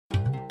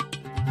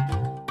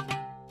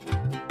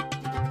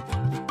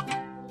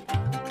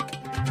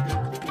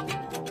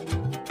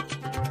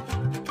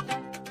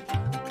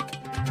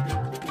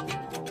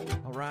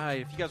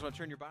If you guys want to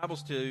turn your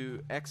Bibles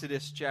to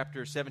Exodus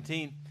chapter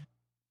 17,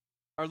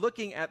 are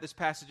looking at this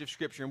passage of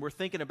Scripture, and we're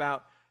thinking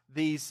about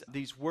these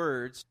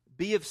words,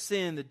 be of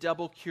sin the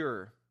double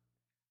cure.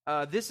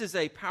 This is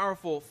a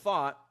powerful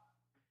thought.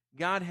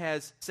 God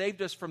has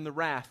saved us from the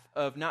wrath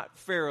of not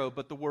Pharaoh,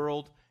 but the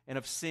world, and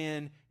of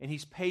sin, and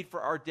He's paid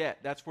for our debt.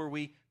 That's where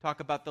we talk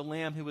about the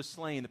Lamb who was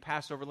slain, the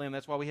Passover Lamb.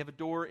 That's why we have a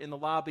door in the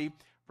lobby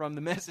from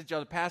the message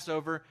of the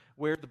Passover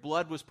where the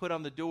blood was put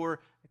on the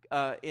door,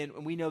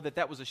 and we know that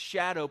that was a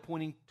shadow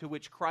pointing to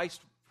which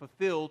Christ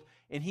fulfilled,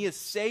 and He has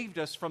saved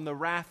us from the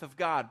wrath of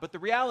God. But the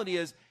reality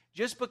is,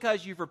 just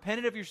because you've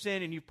repented of your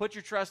sin and you've put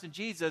your trust in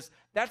Jesus,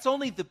 that's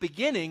only the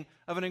beginning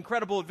of an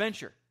incredible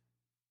adventure.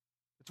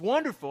 It's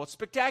wonderful, it's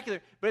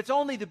spectacular, but it's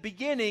only the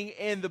beginning,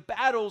 and the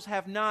battles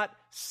have not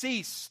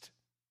ceased.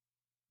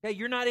 Okay,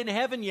 you're not in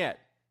heaven yet.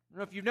 I don't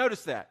know if you've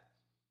noticed that.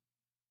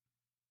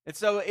 And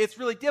so it's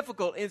really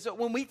difficult. And so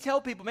when we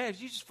tell people, man,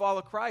 if you just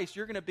follow Christ,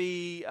 you're going to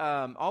be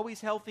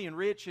always healthy and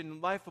rich,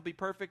 and life will be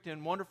perfect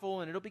and wonderful,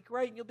 and it'll be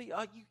great, and you'll be,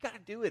 you got to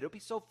do it. It'll be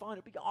so fun.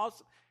 It'll be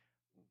awesome.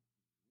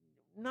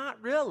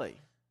 Not really.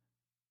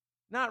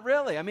 Not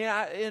really. I mean,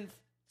 in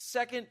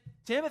 2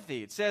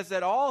 Timothy, it says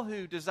that all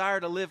who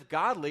desire to live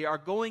godly are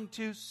going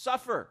to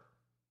suffer.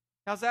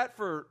 How's that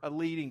for a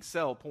leading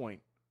sell point?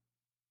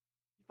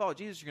 You follow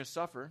Jesus, you're going to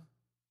suffer.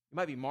 You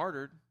might be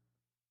martyred.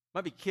 You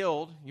might be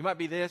killed. You might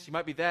be this. You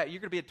might be that. You're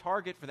going to be a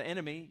target for the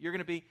enemy. You're going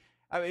to be...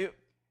 the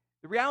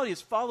reality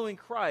is following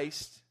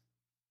Christ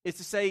is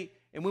to say,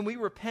 and when we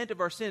repent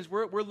of our sins,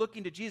 we're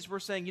looking to Jesus. We're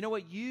saying, you know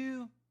what?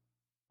 You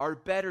are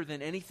better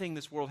than anything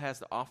this world has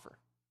to offer.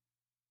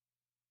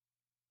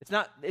 It's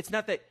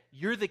not that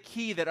you're the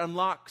key that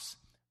unlocks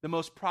the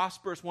most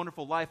prosperous,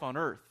 wonderful life on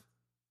earth.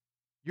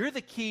 You're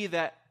the key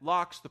that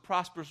locks the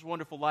prosperous,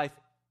 wonderful life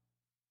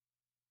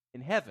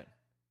in heaven.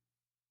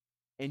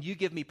 And you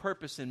give me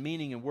purpose and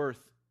meaning and worth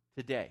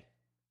today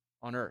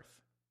on earth.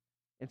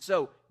 And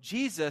so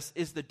Jesus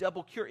is the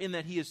double cure in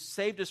that He has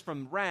saved us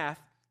from wrath,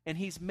 and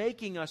He's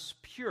making us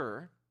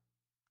pure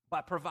by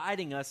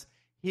providing us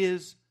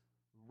His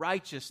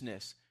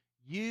righteousness.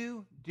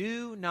 You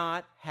do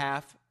not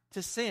have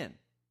to sin.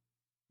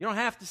 You don't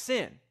have to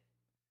sin.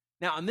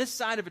 Now, on this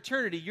side of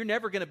eternity, you're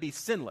never going to be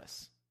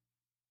sinless.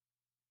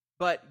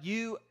 But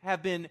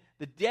the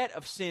debt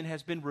of sin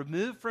has been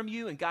removed from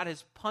you, and God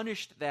has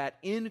punished that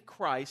in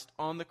Christ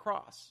on the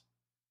cross.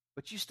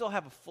 But you still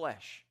have a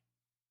flesh.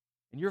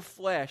 And your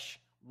flesh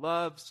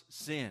loves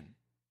sin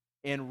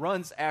and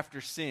runs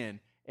after sin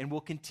and will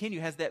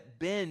continue, has that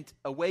bent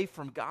away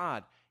from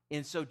God.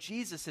 And so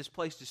Jesus has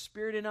placed His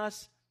Spirit in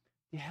us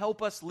to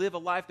help us live a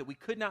life that we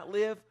could not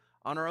live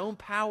on our own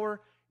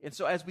power. And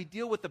so as we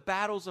deal with the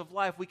battles of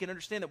life, we can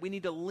understand that we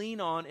need to lean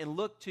on and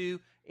look to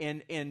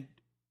and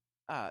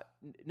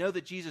know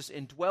that Jesus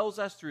indwells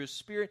us through His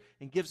Spirit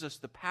and gives us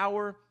the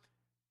power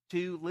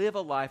to live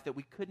a life that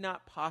we could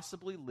not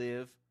possibly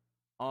live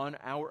on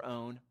our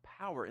own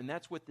power. And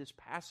that's what this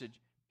passage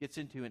gets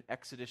into in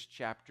Exodus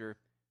chapter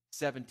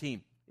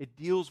 17. It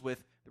deals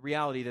with the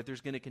reality that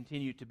there's going to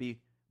continue to be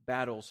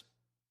battles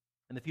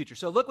in the future.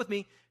 So look with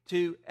me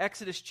to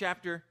Exodus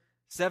chapter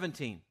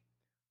 17.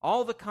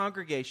 All the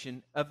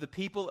congregation of the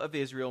people of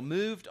Israel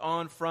moved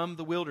on from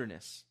the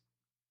wilderness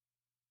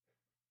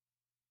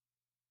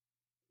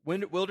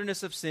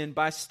of sin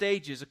by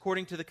stages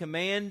according to the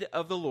commandment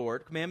of the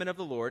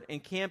Lord,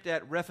 and camped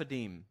at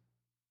Rephidim.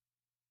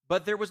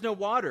 But there was no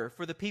water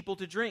for the people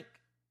to drink.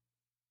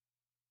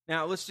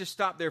 Now, let's just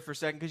stop there for a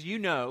second, because you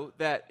know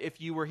that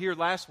if you were here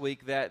last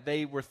week that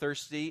they were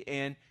thirsty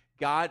and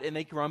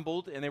they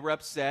grumbled and they were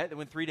upset. They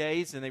went 3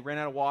 days and they ran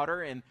out of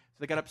water, and so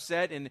they got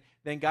upset, and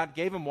then God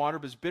gave them water,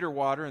 but it was bitter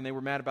water, and they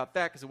were mad about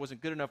that because it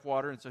wasn't good enough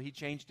water, and so He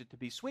changed it to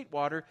be sweet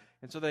water,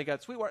 and so they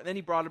got sweet water. Then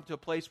He brought them to a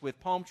place with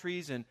palm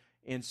trees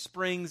and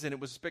springs, and it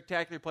was a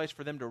spectacular place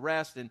for them to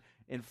rest,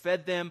 and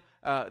fed them.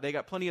 They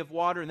got plenty of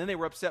water, and then they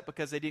were upset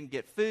because they didn't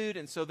get food,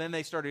 and so then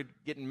they started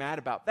getting mad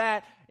about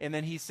that, and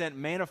then He sent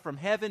manna from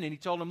heaven, and He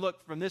told them,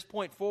 look, from this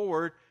point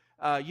forward,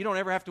 you don't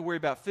ever have to worry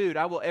about food.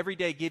 I will every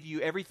day give you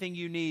everything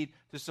you need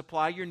to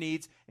supply your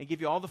needs and give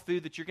you all the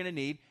food that you're going to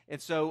need.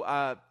 And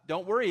so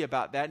don't worry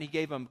about that. And He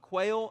gave them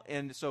quail,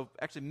 and so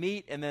actually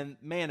meat, and then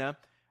manna,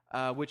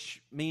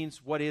 which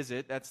means, what is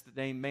it? That's the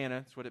name manna.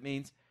 That's what it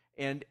means.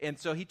 And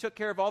so He took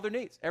care of all their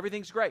needs.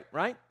 Everything's great,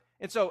 right?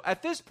 And so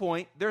at this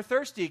point, they're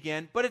thirsty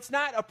again, but it's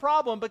not a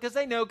problem because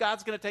they know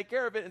God's going to take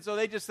care of it. And so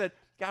they just said,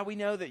 God, we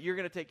know that You're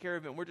going to take care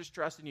of it, and we're just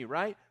trusting You,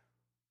 right?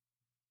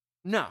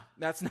 No,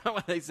 that's not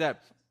what they said.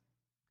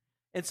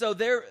 And so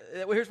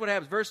here's what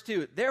happens. Verse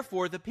 2,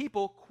 therefore the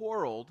people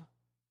quarreled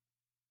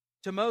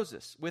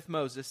with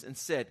Moses and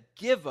said,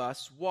 give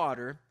us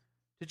water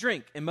to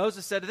drink. And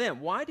Moses said to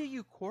them, why do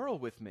you quarrel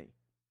with me?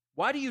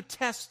 Why do you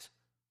test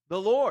the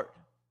Lord?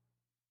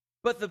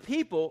 But the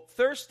people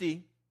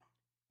thirsted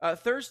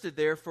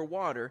there for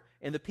water,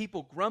 and the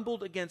people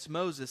grumbled against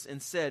Moses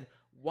and said,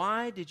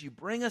 why did you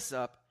bring us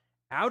up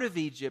out of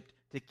Egypt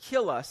to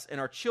kill us and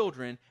our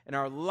children and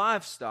our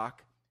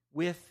livestock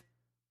with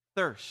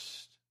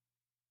thirst?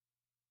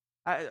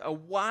 A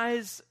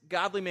wise,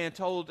 godly man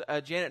told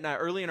Janet and I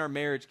early in our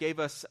marriage, gave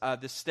us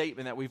this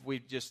statement that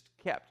we've just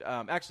kept.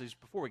 Actually, it's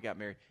before we got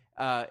married.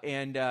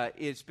 And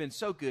it's been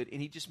so good.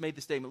 And he just made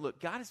the statement, look,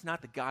 God is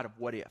not the God of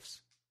what ifs.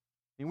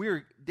 I mean, we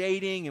were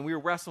dating and we were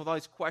wrestling with all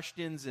these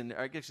questions and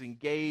I guess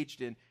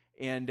engaged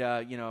and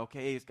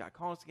okay, is God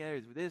calling us together?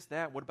 Is this,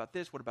 that? What about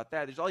this? What about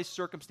that? There's all these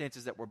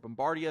circumstances that were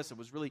bombarding us. It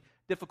was a really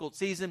difficult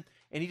season.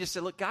 And he just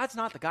said, look, God's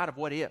not the God of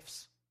what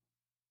ifs.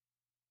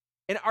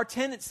 And our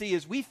tendency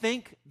is we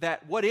think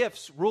that what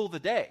ifs rule the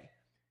day.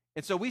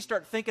 And so we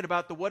start thinking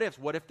about the what ifs.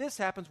 What if this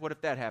happens? What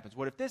if that happens?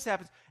 What if this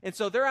happens? And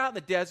so they're out in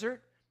the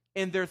desert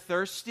and they're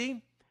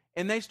thirsty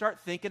and they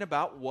start thinking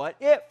about what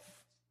if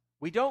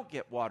we don't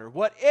get water?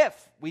 What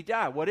if we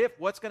die? What if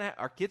what's going to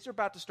happen? Our kids are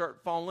about to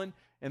start falling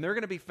and they're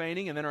going to be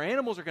fainting and then our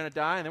animals are going to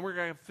die and then we're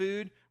going to have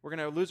food. We're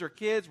going to lose our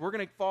kids. We're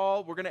going to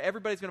fall. We're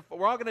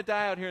all going to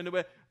die out here in the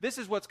way. This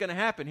is what's going to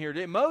happen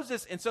here.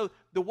 Moses, and so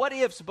the what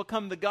ifs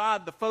become the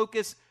God, the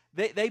focus.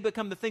 They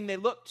become the thing they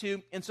look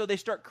to, and so they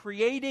start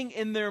creating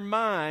in their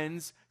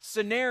minds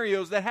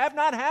scenarios that have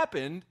not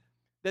happened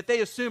that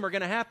they assume are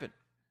going to happen.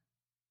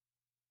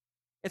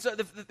 And so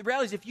the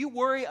reality is if you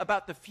worry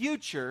about the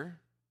future,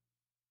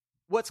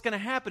 what's going to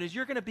happen is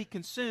you're going to be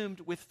consumed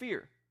with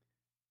fear.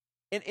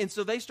 And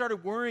so they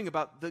started worrying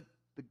about the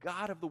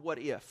God of the what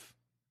if.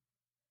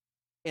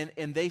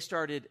 And they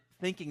started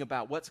thinking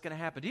about what's going to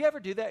happen. Do you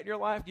ever do that in your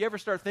life? Do you ever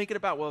start thinking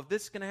about, well, if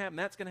this is going to happen,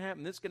 that's going to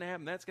happen, this is going to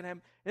happen, that's going to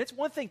happen? And it's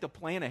one thing to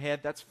plan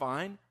ahead, that's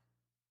fine.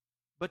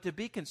 But to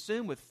be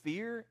consumed with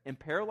fear and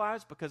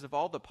paralyzed because of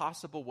all the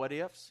possible what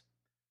ifs,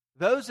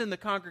 those in the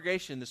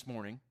congregation this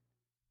morning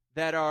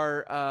that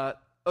are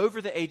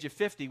over the age of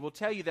 50 will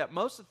tell you that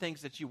most of the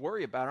things that you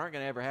worry about aren't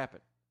going to ever happen.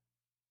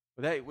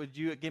 Would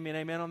you give me an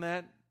amen on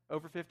that,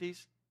 over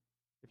 50s?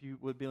 If you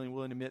would be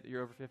willing to admit that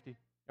you're over 50?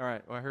 All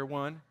right, well, I hear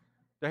one.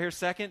 Do I hear a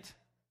second?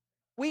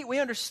 We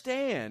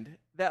understand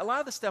that a lot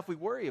of the stuff we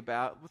worry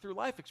about through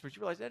life experience,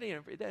 you realize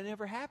that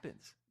never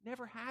happens.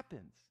 Never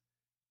happens.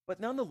 But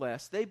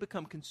nonetheless, they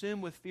become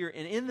consumed with fear,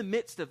 and in the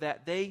midst of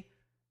that, they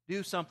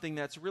do something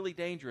that's really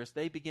dangerous.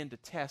 They begin to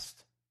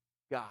test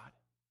God.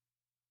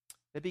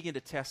 They begin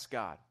to test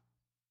God.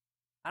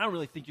 I don't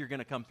really think you're going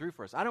to come through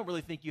for us. I don't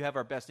really think you have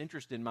our best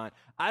interest in mind.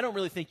 I don't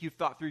really think you've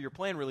thought through your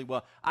plan really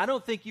well. I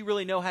don't think you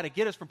really know how to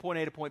get us from point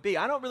A to point B.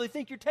 I don't really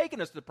think you're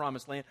taking us to the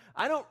promised land.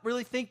 I don't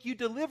really think you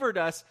delivered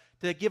us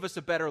to give us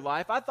a better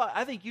life.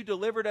 I think you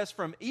delivered us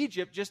from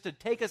Egypt just to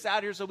take us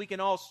out here so we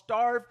can all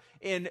starve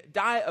and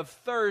die of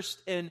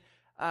thirst and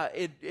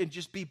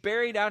just be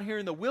buried out here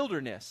in the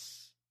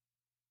wilderness.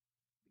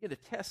 They begin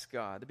to test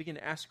God. They begin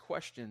to ask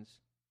questions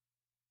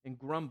and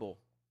grumble.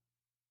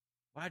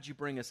 Why did you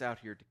bring us out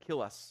here to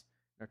kill us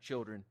and our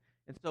children?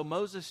 And so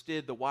Moses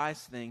did the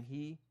wise thing.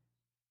 He,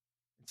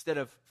 instead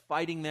of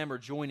fighting them or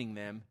joining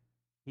them,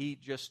 he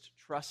just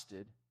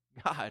trusted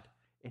God.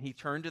 And he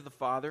turned to the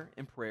Father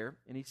in prayer,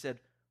 and he said,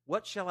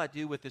 what shall I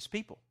do with this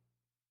people?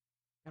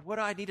 God, what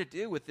do I need to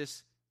do with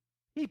this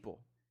people?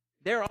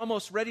 They're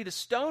almost ready to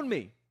stone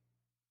me.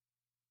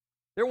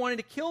 They're wanting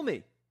to kill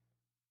me.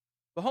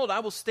 Behold, I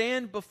will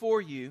stand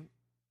before you.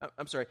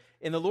 I'm sorry.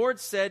 And the Lord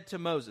said to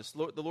Moses,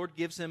 the Lord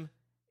gives him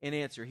in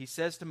answer, he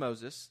says to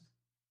Moses,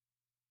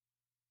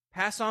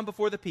 pass on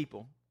before the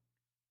people,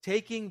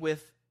 taking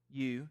with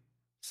you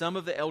some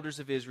of the elders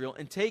of Israel,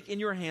 and take in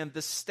your hand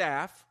the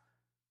staff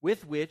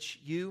with which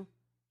you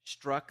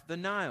struck the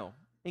Nile,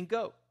 and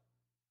go.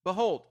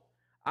 Behold,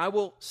 I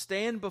will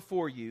stand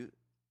before you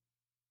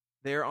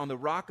there on the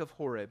rock of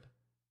Horeb,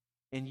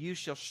 and you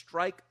shall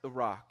strike the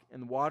rock,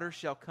 and water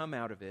shall come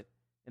out of it,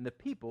 and the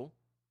people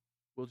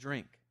will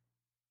drink.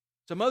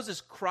 So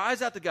Moses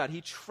cries out to God.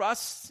 He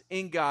trusts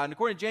in God. And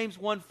according to James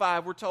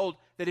 1:5, we're told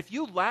that if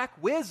you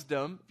lack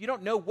wisdom, if you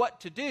don't know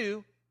what to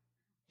do,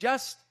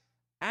 just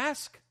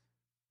ask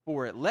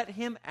for it. Let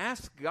him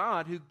ask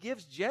God, who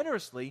gives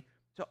generously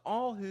to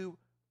all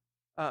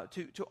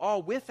to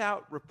all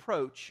without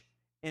reproach,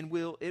 and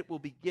it will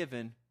be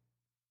given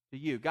to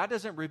you. God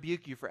doesn't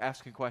rebuke you for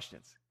asking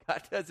questions.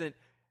 God doesn't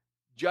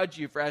judge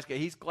you for asking.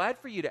 He's glad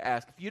for you to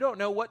ask. If you don't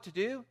know what to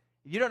do,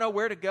 you don't know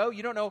where to go,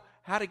 you don't know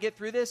how to get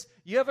through this,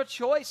 you have a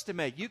choice to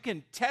make. You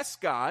can test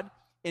God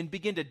and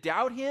begin to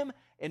doubt him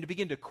and to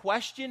begin to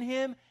question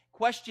him,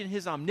 question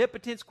his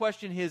omnipotence,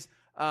 question his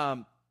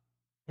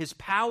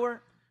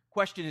power,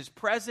 question his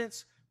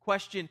presence,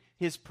 question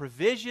his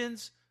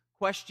provisions,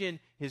 question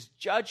his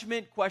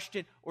judgment,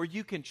 or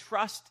you can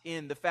trust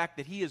in the fact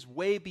that he is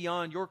way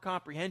beyond your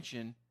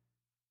comprehension,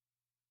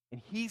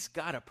 and he's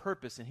got a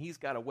purpose and he's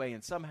got a way,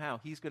 and somehow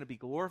he's going to be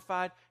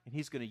glorified and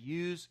he's going to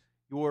use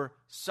your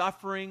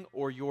suffering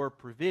or your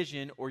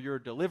provision or your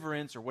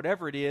deliverance or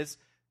whatever it is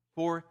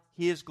for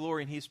his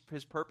glory and his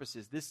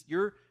purposes.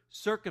 Your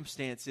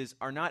circumstances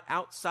are not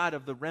outside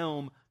of the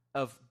realm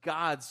of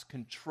God's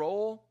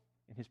control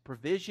and his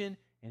provision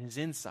and his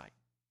insight.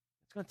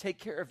 It's going to take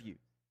care of you.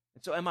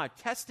 And so am I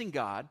testing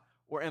God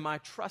or am I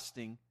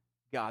trusting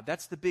God?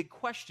 That's the big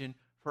question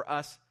for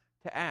us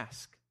to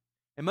ask.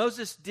 And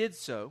Moses did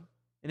so.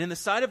 And in the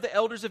sight of the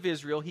elders of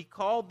Israel, he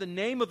called the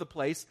name of the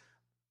place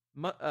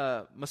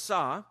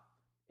Massah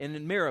and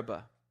in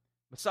Meribah.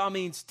 Massah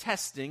means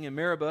testing, and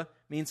Meribah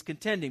means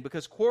contending,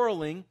 because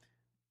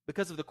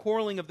of the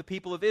quarreling of the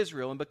people of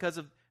Israel, and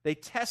they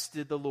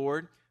tested the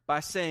Lord by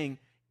saying,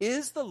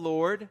 "Is the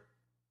Lord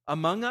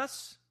among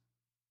us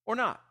or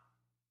not?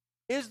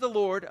 Is the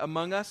Lord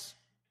among us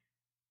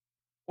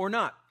or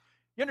not?"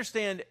 You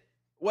understand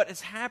what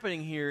is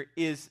happening here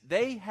is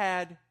they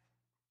had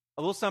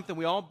a little something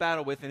we all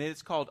battle with, and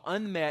it's called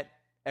unmet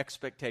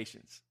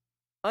expectations.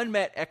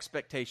 Unmet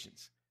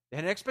expectations. They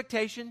had an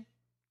expectation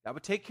that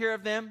would take care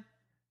of them.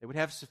 They would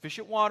have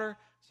sufficient water,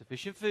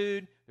 sufficient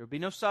food. There would be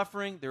no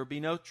suffering. There would be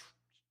no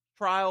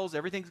trials.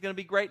 Everything's going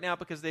to be great now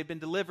because they've been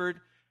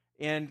delivered,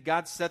 and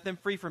God set them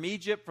free from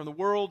Egypt, from the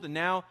world, and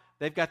now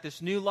they've got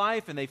this new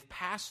life, and they've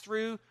passed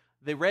through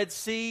the Red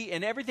Sea,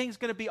 and everything's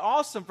going to be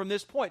awesome from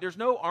this point. There's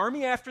no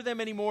army after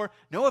them anymore,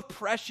 no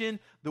oppression.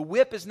 The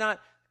whip is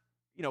not,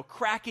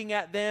 cracking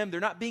at them. They're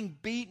not being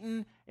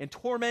beaten and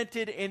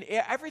tormented, and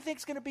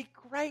everything's going to be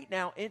great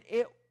now, and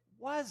it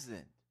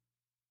wasn't.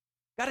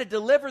 God had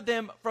delivered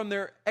them from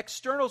their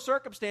external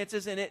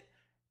circumstances, and it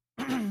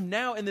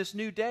now in this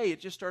new day, it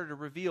just started to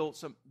reveal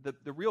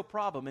the real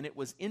problem, and it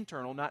was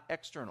internal, not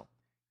external.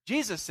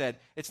 Jesus said,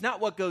 it's not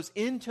what goes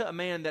into a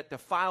man that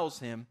defiles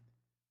him,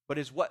 but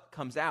is what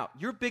comes out.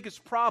 Your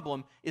biggest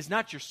problem is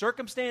not your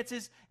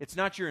circumstances, it's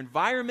not your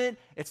environment,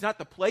 it's not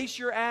the place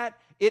you're at,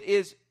 it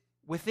is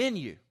within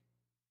you.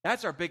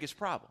 That's our biggest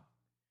problem.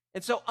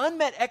 And so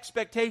unmet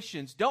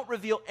expectations don't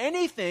reveal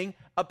anything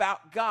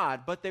about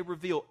God, but they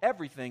reveal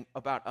everything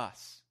about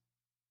us.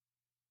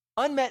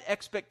 Unmet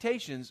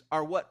expectations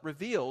are what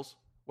reveals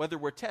whether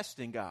we're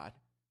testing God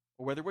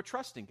or whether we're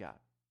trusting God.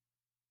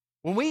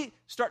 When we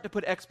start to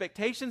put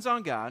expectations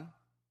on God,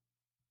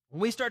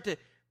 when we start to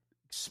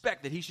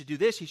expect that He should do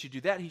this, He should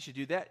do that, He should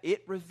do that,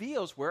 it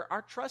reveals where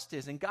our trust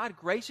is. And God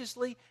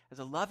graciously, as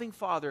a loving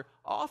Father,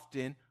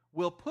 often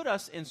will put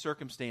us in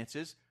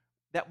circumstances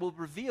that will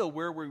reveal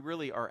where we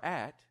really are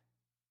at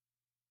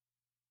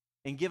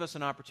and give us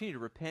an opportunity to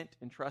repent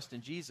and trust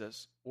in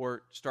Jesus,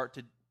 or start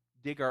to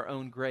dig our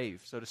own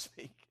grave, so to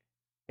speak,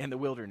 in the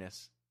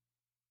wilderness.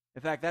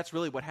 In fact, that's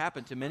really what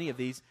happened to many of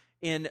these.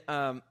 In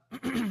 1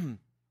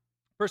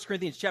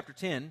 Corinthians chapter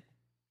 10,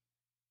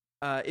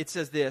 it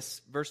says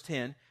this, verse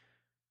 10,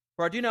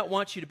 "For I do not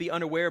want you to be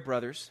unaware,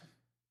 brothers,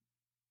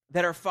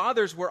 that our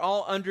fathers were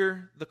all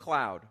under the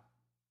cloud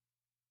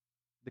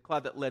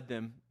that led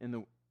them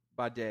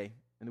by day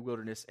in the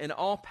wilderness, and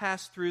all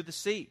passed through the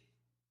sea.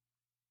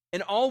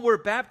 And all were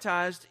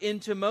baptized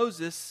into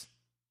Moses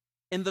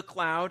in the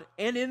cloud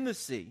and in the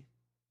sea.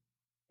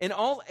 And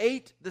all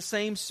ate the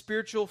same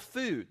spiritual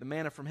food, the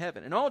manna from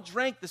heaven. And all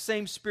drank the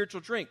same spiritual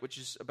drink," which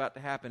is about to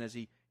happen as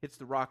He hits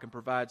the rock and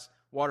provides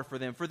water for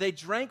them. "For they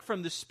drank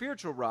from the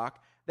spiritual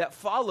rock that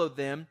followed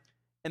them,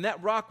 and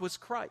that rock was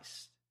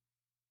Christ.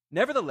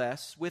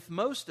 Nevertheless, with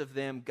most of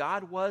them,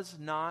 God was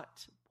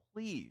not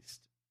pleased."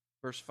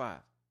 Verse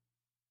 5.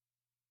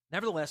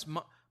 "Nevertheless,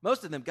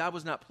 most of them, God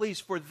was not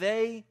pleased, for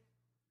they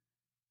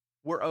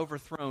were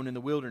overthrown in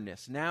the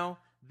wilderness. Now,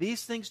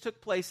 these things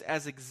took place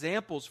as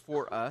examples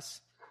for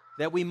us,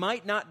 that we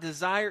might not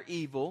desire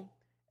evil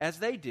as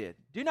they did.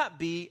 Do not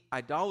be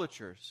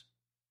idolaters,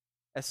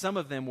 as some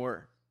of them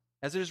were.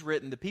 As it is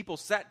written, the people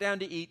sat down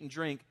to eat and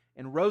drink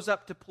and rose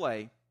up to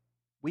play.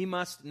 We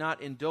must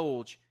not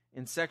indulge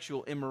in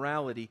sexual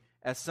immorality,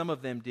 as some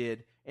of them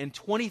did. And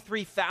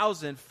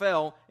 23,000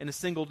 fell in a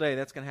single day."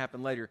 That's going to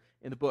happen later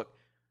in the book.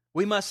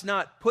 "We must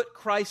not put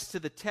Christ to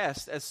the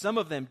test, as some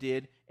of them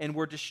did, and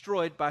were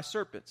destroyed by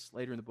serpents,"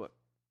 later in the book.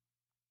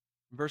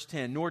 Verse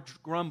 10, "Nor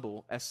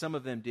grumble, as some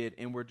of them did,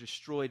 and were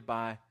destroyed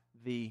by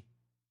the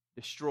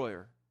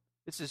destroyer."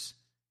 This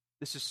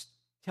is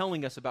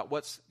telling us about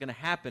what's going to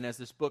happen as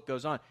this book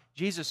goes on.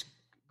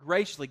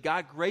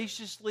 God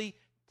graciously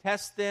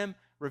tests them,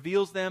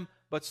 reveals them,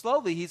 but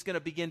slowly He's going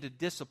to begin to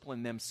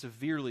discipline them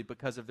severely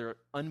because of their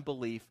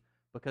unbelief,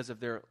 because of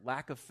their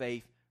lack of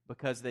faith,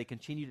 because they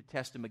continue to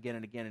test Him again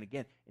and again and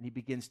again. And He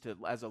begins to,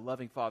 as a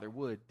loving Father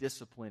would,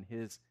 discipline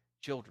His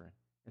children.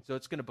 And so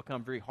it's going to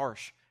become very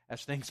harsh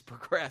as things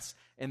progress,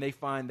 and they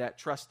find that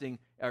trusting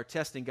or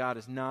testing God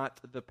is not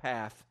the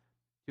path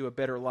to a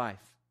better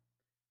life.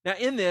 Now,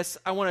 in this,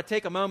 I want to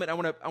take a moment. I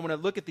want to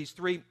look at these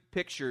three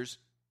pictures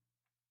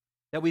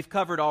that we've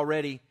covered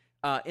already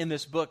in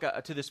this book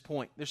to this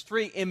point. There's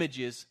three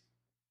images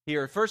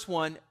here. First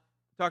one,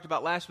 talked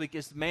about last week,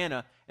 is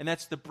manna, and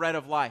that's the bread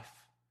of life.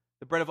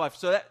 The bread of life.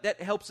 So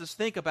that helps us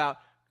think about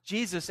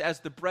Jesus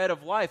as the bread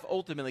of life,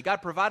 ultimately.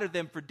 God provided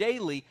them for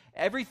daily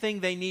everything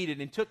they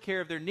needed and took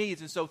care of their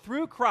needs. And so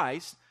through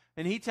Christ,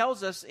 and He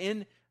tells us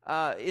in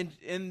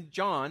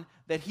John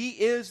that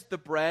He is the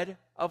bread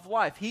of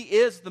life. He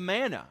is the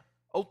manna,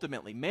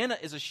 ultimately. Manna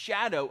is a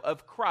shadow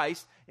of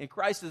Christ, and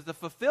Christ is the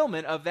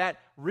fulfillment of that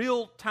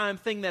real-time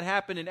thing that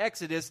happened in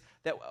Exodus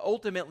that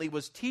ultimately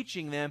was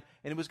teaching them,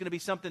 and it was going to be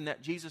something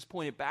that Jesus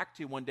pointed back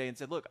to one day and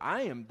said, "Look,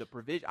 I am the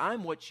provision.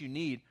 I'm what you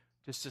need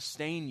to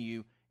sustain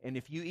you, and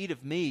if you eat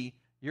of me,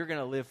 you're going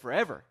to live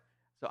forever.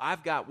 So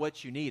I've got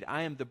what you need.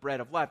 I am the bread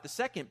of life." The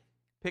second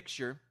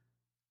picture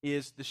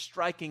is the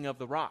striking of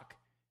the rock.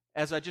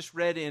 As I just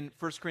read in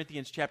 1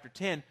 Corinthians chapter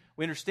 10,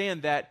 we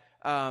understand that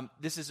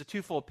this is a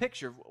twofold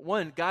picture.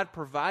 One, God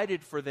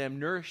provided for them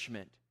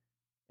nourishment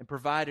and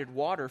provided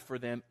water for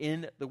them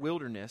in the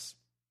wilderness,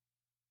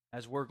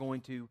 as we're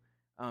going to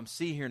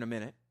see here in a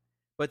minute.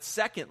 But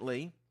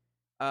secondly,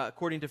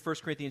 according to 1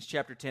 Corinthians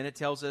chapter 10, it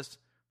tells us,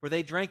 for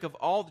they drank of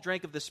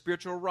the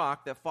spiritual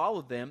rock that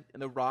followed them,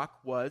 and the rock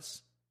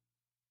was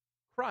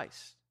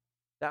Christ.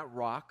 That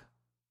rock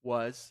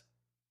was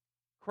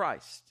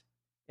Christ.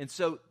 And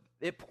so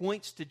it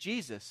points to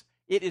Jesus.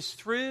 It is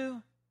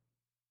through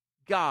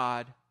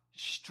God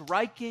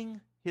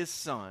striking his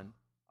Son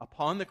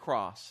upon the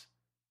cross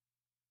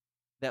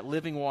that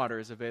living water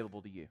is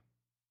available to you.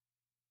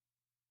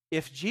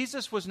 If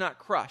Jesus was not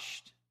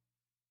crushed,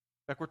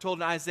 like we're told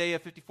in Isaiah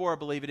 54, I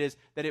believe it is,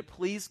 that it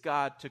pleased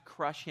God to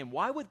crush him.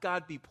 Why would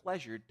God be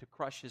pleasured to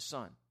crush his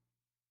Son?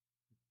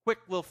 Quick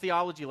little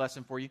theology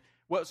lesson for you.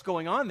 What's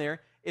going on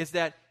there is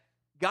that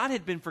God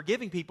had been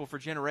forgiving people for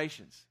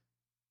generations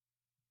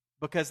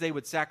because they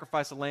would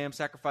sacrifice a lamb,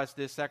 sacrifice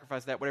this,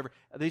 sacrifice that, whatever.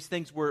 These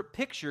things were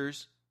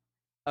pictures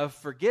of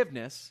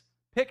forgiveness,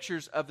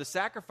 pictures of the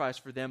sacrifice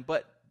for them,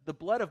 but the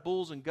blood of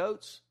bulls and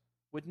goats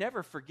would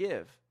never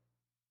forgive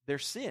their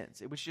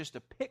sins. It was just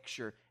a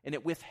picture, and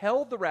it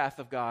withheld the wrath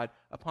of God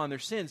upon their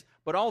sins.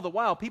 But all the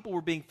while, people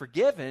were being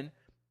forgiven,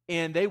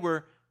 and they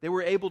were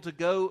able to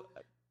go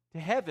to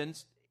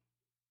heavens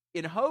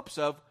in hopes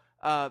of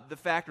the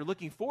fact, or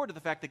looking forward to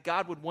the fact, that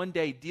God would one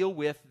day deal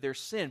with their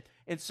sin.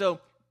 And so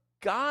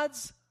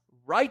God's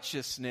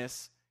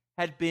righteousness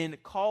had been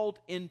called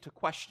into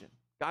question.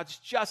 God's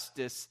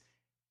justice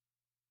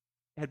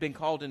had been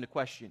called into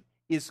question.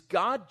 Is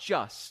God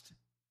just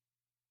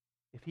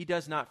if he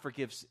does not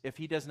forgive, if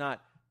he does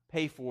not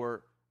pay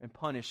for and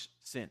punish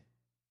sin?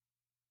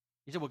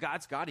 You say, well,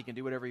 God's God, he can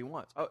do whatever he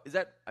wants. Oh,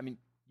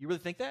 you really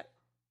think that?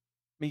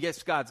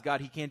 Yes, God's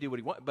God, he can do what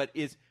he wants, but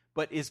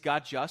is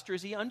God just or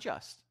is he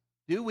unjust?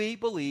 Do we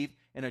believe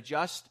in a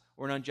just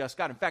or an unjust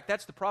God? In fact,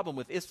 that's the problem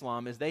with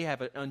Islam, is they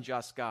have an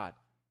unjust God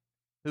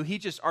who he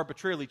just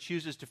arbitrarily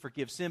chooses to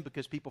forgive sin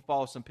because people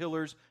follow some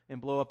pillars and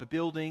blow up a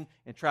building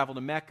and travel to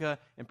Mecca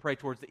and pray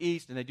towards the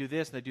east, and they do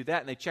this and they do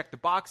that and they check the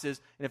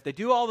boxes, and if they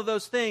do all of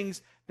those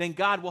things, then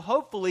God will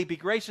hopefully be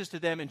gracious to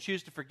them and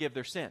choose to forgive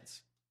their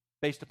sins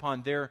based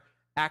upon their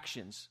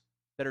actions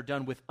that are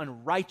done with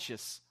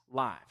unrighteous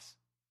lives.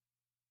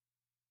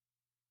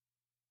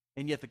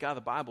 And yet the God of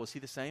the Bible, is he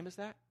the same as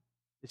that?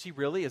 Is he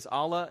really, is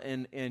Allah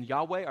and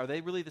Yahweh, are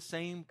they really the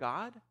same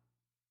God?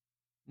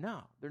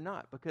 No, they're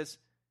not, because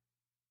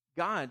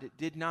God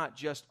did not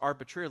just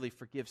arbitrarily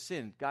forgive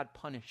sin. God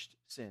punished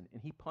sin,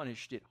 and he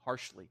punished it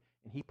harshly,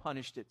 and he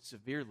punished it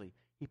severely.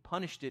 He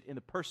punished it in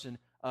the person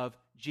of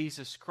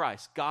Jesus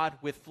Christ, God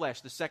with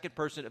flesh, the second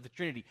person of the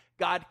Trinity.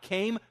 God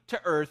came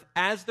to earth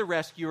as the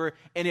rescuer,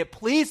 and it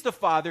pleased the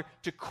Father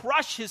to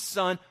crush his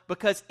Son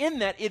because in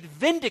that it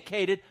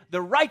vindicated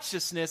the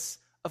righteousness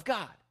of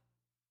God.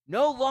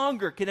 No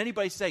longer can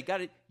anybody say,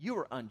 God, you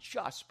are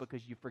unjust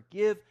because you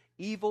forgive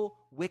evil,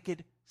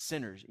 wicked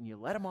sinners, and you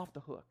let them off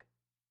the hook.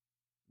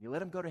 You let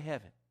them go to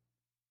heaven.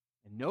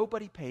 And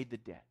nobody paid the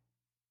debt.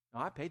 No,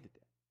 I paid the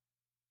debt.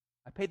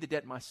 I paid the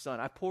debt in my Son.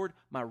 I poured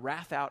my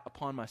wrath out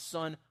upon my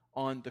Son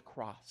on the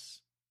cross.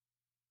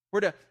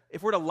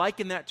 If we're to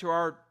liken that to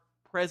our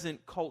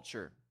present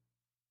culture,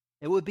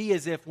 it would be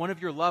as if one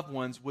of your loved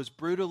ones was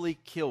brutally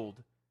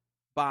killed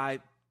by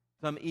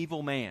some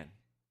evil man.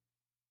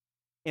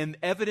 And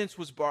evidence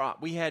was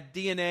brought. We had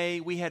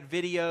DNA, we had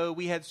video,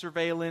 we had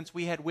surveillance,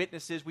 we had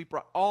witnesses. We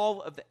brought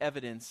all of the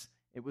evidence.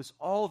 It was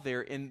all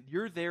there, and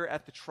you're there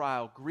at the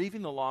trial,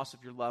 grieving the loss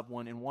of your loved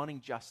one and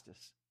wanting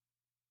justice.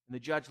 And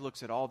the judge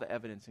looks at all the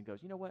evidence and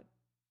goes, you know what?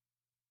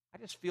 I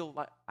just feel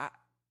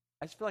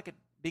like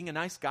being a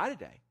nice guy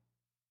today.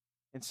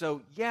 And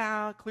so,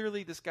 yeah,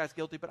 clearly this guy's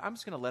guilty, but I'm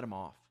just going to let him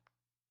off.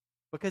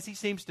 Because he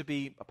seems to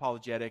be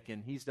apologetic,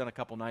 and he's done a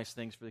couple nice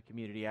things for the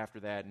community after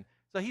that, and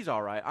so he's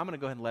all right. I'm going to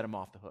go ahead and let him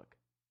off the hook.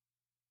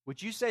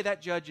 Would you say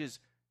that judge is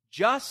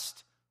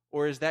just,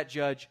 or is that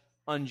judge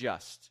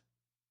unjust?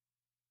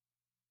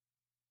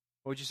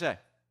 What would you say?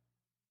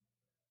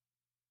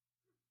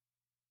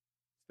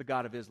 The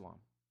God of Islam.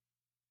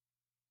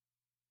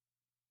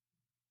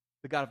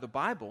 The God of the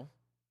Bible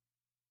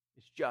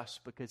is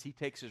just because he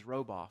takes his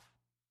robe off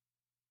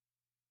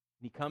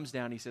and he comes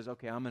down and he says,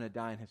 okay, I'm going to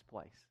die in his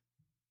place.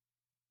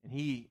 And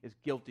he is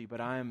guilty,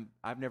 but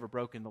I've never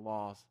broken the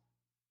laws,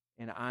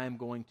 and I'm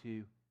going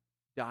to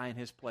die in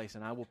his place,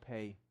 and I will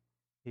pay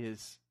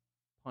his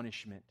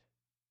punishment.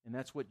 And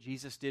that's what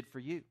Jesus did for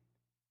you.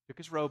 Took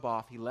his robe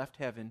off, he left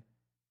heaven,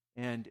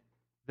 and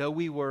though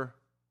he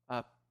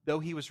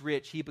was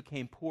rich, he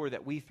became poor,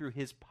 that we through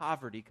his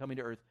poverty coming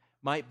to earth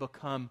might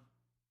become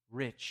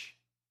rich.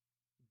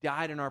 He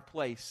died in our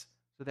place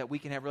so that we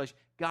can have relation.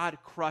 God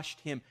crushed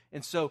him.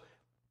 And so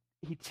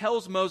he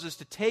tells Moses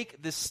to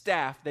take this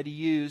staff that he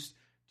used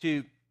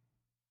to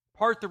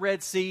part the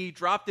Red Sea,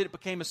 dropped it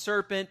became a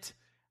serpent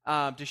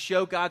to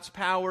show God's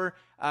power.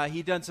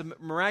 He'd done some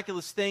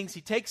miraculous things.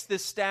 He takes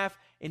this staff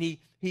and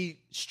he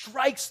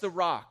strikes the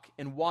rock,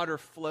 and water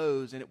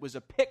flows. And it was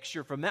a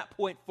picture from that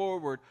point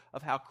forward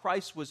of how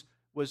Christ was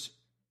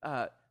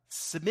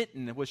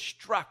smitten, was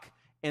struck,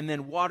 and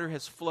then water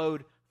has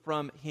flowed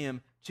from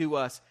him to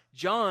us.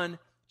 John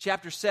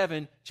chapter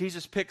 7,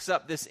 Jesus picks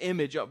up this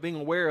image of being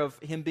aware of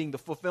him being the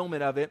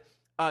fulfillment of it.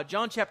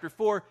 John chapter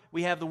 4,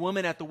 we have the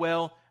woman at the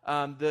well,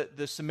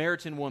 the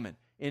Samaritan woman.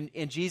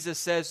 And Jesus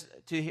says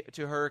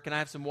to her, "Can I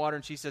have some water?"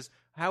 And she says,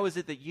 "How is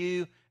it that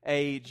you,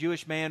 a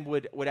Jewish man,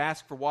 would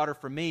ask for water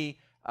from me,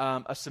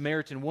 a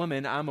Samaritan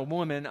woman? I'm a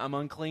woman. I'm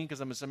unclean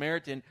because I'm a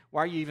Samaritan.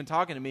 Why are you even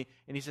talking to me?"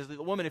 And he says,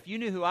 "Woman, if you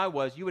knew who I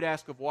was, you would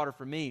ask of water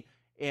from me.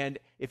 And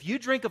if you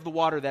drink of the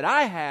water that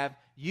I have,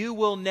 you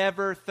will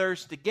never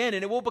thirst again.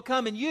 And it will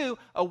become in you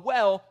a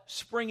well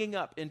springing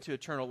up into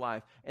eternal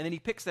life." And then he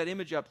picks that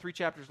image up 3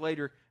 chapters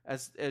later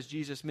as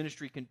Jesus'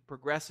 ministry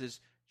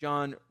progresses.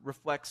 John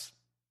reflects,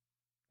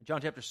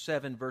 John chapter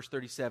 7, verse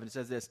 37, it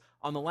says this,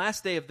 "On the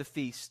last day of the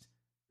feast,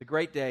 the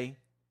great day,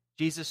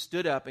 Jesus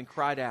stood up and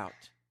cried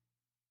out,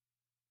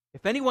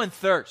 'If anyone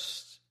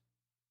thirsts,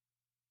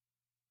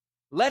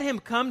 let him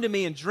come to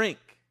me and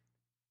drink.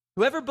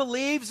 Whoever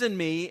believes in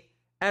me,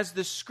 as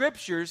the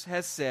Scriptures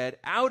has said,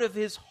 out of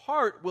his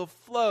heart will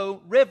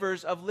flow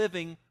rivers of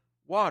living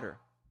water.'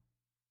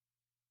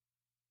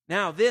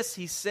 Now this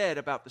he said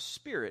about the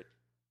Spirit,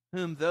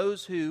 whom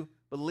those who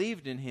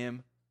believed in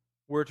him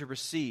were to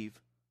receive.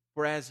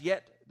 For as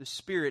yet the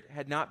Spirit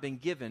had not been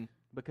given,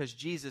 because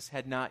Jesus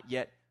had not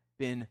yet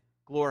been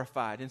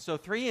glorified." And so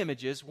 3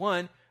 images.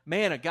 One,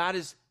 manna.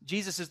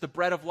 Jesus is the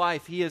bread of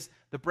life. He is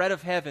the bread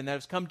of heaven that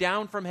has come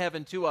down from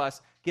heaven to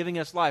us, giving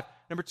us life.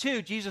 Number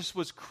 2, Jesus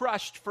was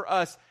crushed for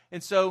us.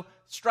 And so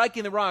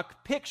striking the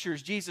rock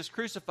pictures Jesus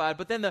crucified.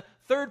 But then the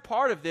third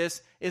part of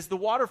this is the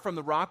water from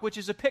the rock, which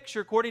is a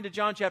picture, according to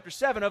John chapter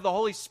 7, of the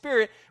Holy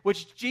Spirit,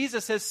 which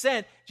Jesus has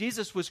sent.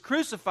 Jesus was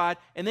crucified,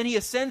 and then he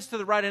ascends to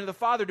the right hand of the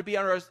Father to be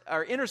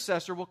our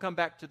intercessor. We'll come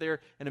back to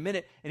there in a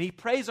minute. And he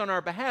prays on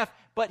our behalf.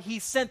 But he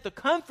sent the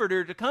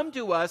Comforter to come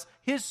to us,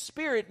 his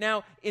Spirit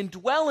now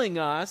indwelling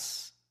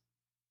us,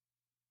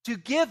 to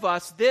give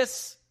us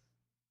this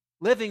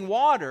living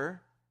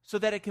water so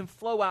that it can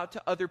flow out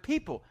to other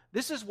people.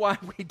 This is why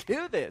we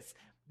do this.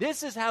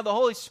 This is how the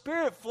Holy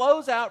Spirit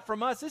flows out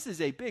from us. This is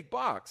a big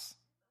box.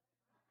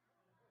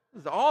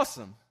 This is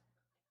awesome.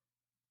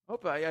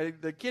 Hope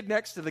the kid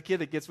next to the kid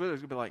that gets with it is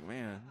going to be like,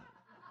 man.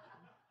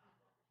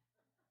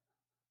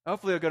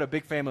 Hopefully they'll go to a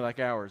big family like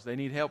ours. They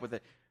need help with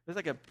it. There's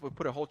like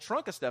put a whole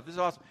trunk of stuff. This is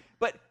awesome.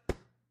 But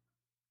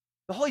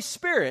the Holy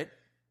Spirit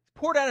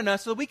poured out on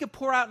us so that we could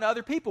pour out into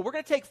other people. We're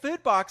going to take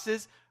food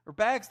boxes or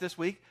bags this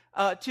week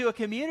to a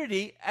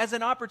community as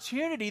an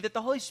opportunity that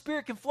the Holy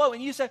Spirit can flow.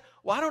 And you say,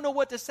 "Well, I don't know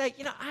what to say."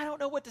 I don't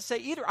know what to say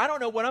either. I don't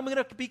know what I'm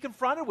going to be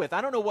confronted with.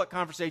 I don't know what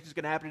conversation is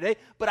going to happen today.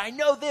 But I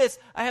know this.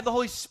 I have the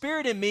Holy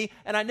Spirit in me.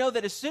 And I know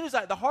that as soon as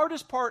the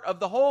hardest part of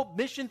the whole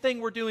mission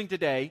thing we're doing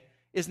today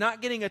is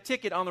not getting a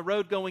ticket on the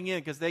road going in,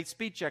 because they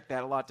speed check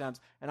that a lot of times.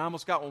 And I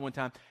almost got one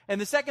time. And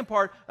the second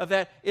part of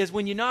that is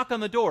when you knock on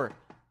the door.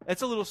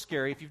 It's a little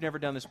scary if you've never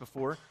done this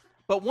before.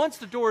 But once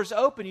the door is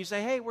open, you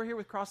say, "Hey, we're here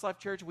with Cross Life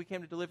Church, and we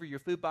came to deliver your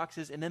food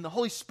boxes." And then the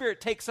Holy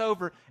Spirit takes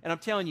over, and I'm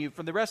telling you,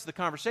 from the rest of the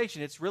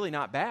conversation, it's really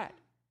not bad.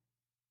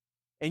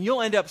 And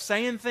you'll end up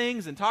saying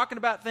things and talking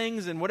about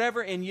things and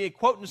whatever, and you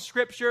quoting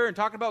Scripture and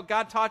talking about what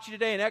God taught you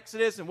today in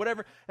Exodus and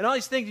whatever, and all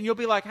these things, and you'll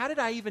be like, I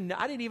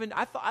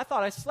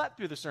thought I slept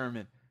through the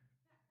sermon.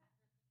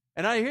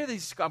 And I hear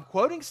I'm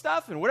quoting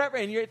stuff and whatever,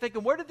 and you're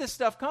thinking, where did this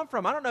stuff come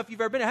from? I don't know if you've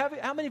ever been,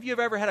 how many of you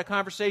have ever had a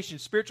conversation,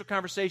 spiritual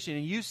conversation,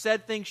 and you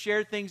said things,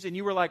 shared things, and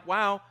you were like,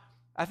 wow,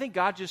 I think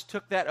God just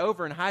took that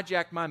over and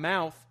hijacked my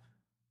mouth.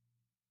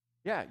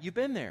 Yeah, you've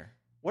been there.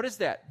 What is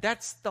that?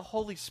 That's the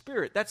Holy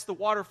Spirit. That's the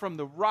water from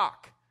the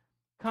rock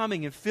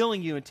coming and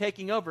filling you and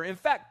taking over. In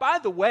fact, by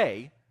the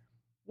way,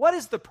 what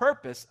is the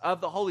purpose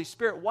of the Holy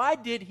Spirit? Why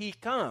did he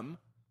come?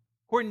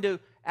 According to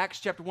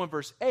Acts chapter 1,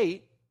 verse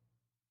 8,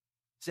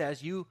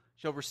 says, "You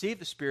shall receive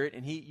the Spirit,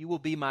 and you will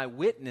be my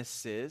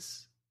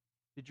witnesses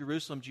to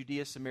Jerusalem,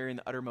 Judea, Samaria, and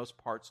the uttermost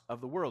parts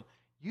of the world."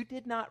 You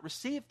did not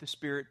receive the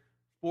Spirit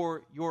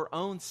for your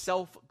own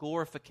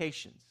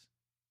self-glorification.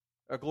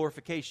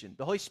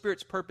 The Holy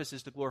Spirit's purpose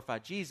is to glorify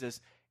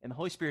Jesus, and the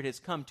Holy Spirit has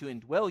come to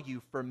indwell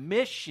you for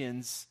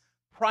missions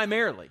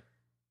primarily.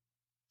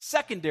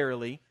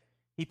 Secondarily,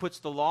 he puts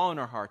the law in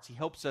our hearts. He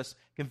helps us,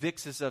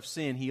 convicts us of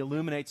sin. He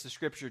illuminates the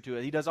Scripture to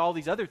it. He does all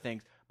these other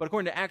things. But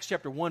according to Acts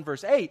chapter 1,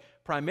 verse 8,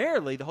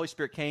 primarily the Holy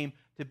Spirit came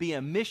to be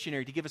a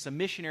missionary, to give us a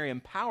missionary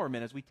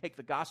empowerment as we take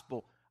the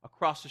gospel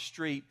across the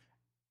street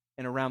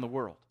and around the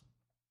world.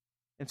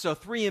 And so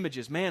 3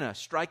 images: manna,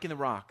 striking the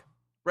rock,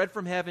 bread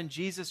from heaven,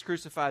 Jesus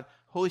crucified,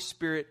 Holy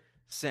Spirit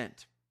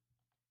sent.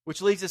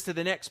 Which leads us to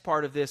the next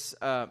part of this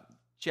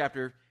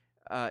chapter,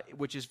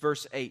 which is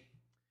verse 8.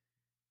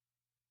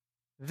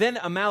 Then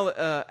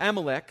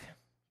Amalek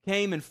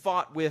came and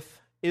fought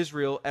with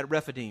Israel at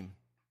Rephidim.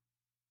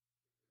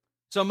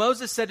 So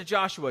Moses said to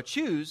Joshua,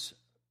 "Choose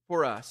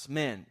for us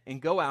men and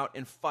go out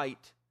and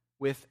fight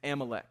with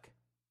Amalek.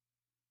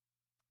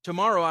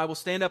 Tomorrow I will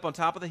stand up on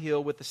top of the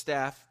hill with the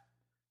staff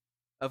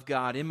of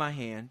God in my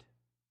hand.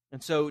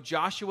 And so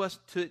Joshua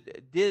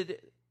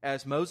did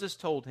as Moses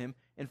told him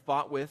and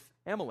fought with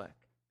Amalek.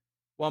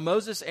 While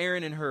Moses,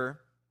 Aaron, and Hur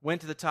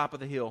went to the top of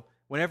the hill,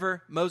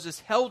 whenever Moses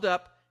held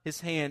up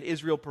his hand,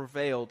 Israel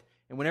prevailed.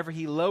 And whenever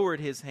he lowered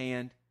his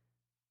hand,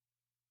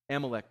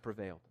 Amalek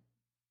prevailed.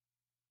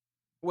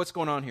 What's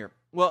going on here?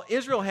 Well,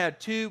 Israel had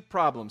two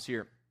problems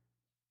here.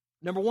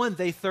 Number one,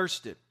 they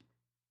thirsted.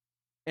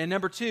 And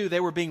number two, they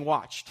were being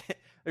watched.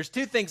 There's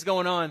two things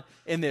going on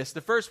in this.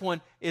 The first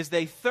one is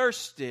they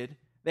thirsted.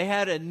 They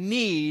had a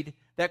need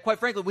that, quite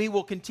frankly, we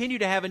will continue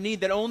to have a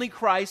need that only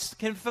Christ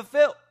can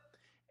fulfill.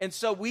 And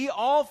so we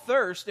all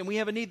thirst, and we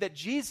have a need that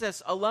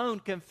Jesus alone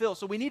can fill.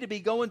 So we need to be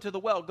going to the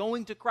well,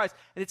 going to Christ.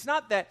 And it's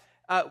not that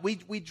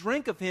we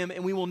drink of him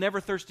and we will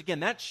never thirst again.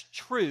 That's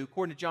true,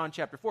 according to John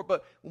chapter 4.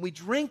 But when we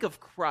drink of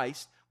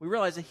Christ, we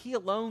realize that he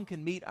alone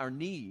can meet our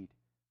need.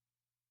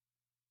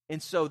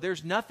 And so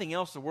there's nothing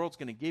else the world's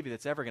going to give you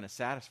that's ever going to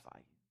satisfy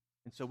you.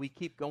 And so we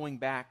keep going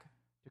back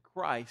to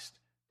Christ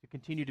to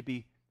continue to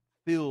be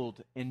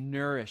filled and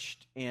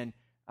nourished and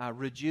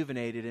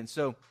rejuvenated. And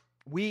so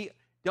we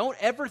don't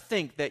ever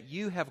think that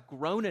you have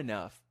grown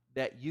enough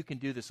that you can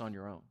do this on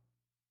your own.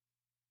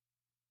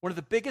 One of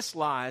the biggest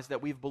lies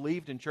that we've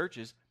believed in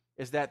churches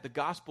is that the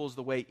gospel is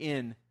the way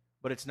in,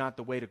 but it's not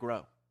the way to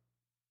grow.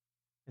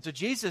 And so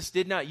Jesus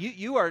did not,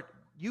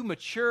 you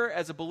mature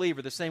as a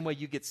believer the same way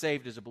you get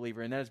saved as a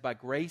believer, and that is by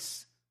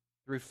grace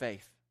through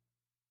faith.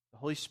 The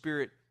Holy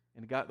Spirit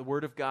and God, the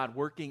Word of God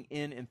working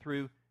in and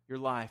through your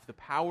life, the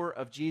power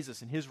of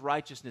Jesus and his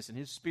righteousness and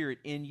his Spirit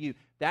in you.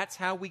 That's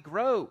how we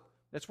grow.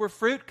 That's where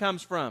fruit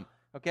comes from.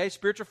 Okay,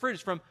 spiritual fruit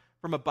is from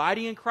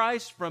abiding in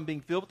Christ, from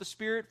being filled with the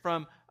Spirit,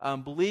 from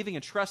believing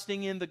and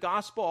trusting in the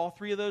gospel. All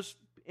three of those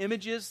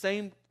images,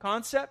 same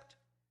concept.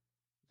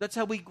 That's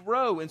how we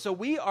grow. And so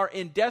we are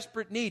in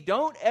desperate need.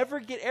 Don't ever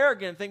get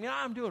arrogant and think,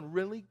 I'm doing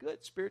really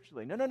good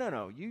spiritually.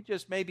 No. You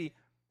just maybe,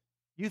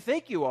 you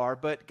think you are,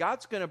 but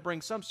God's going to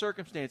bring some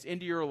circumstance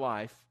into your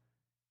life,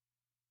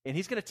 and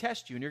he's going to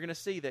test you, and you're going to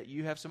see that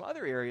you have some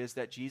other areas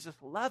that Jesus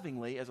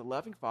lovingly, as a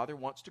loving Father,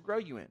 wants to grow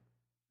you in.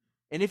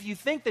 And if you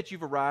think that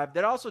you've arrived,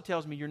 that also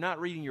tells me you're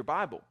not reading your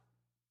Bible.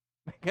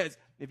 Because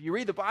if you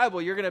read the Bible,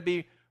 you're going to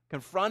be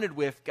confronted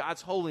with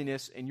God's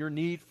holiness and your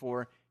need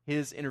for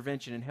his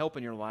intervention and help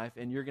in your life,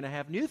 and you're going to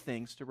have new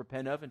things to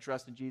repent of and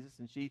trust in Jesus,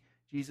 and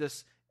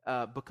Jesus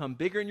become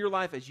bigger in your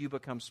life as you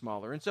become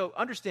smaller. And so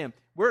understand,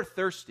 we're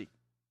thirsty.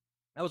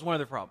 That was one of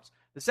the problems.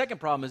 The second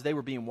problem is they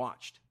were being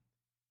watched.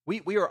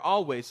 We are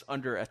always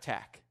under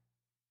attack.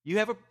 You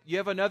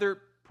have another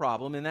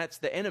problem, and that's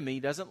the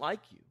enemy doesn't like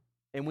you.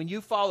 And when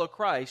you follow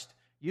Christ,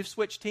 you've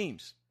switched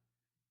teams.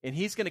 And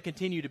he's going to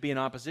continue to be in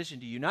opposition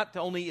to you. Not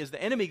only is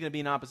the enemy going to be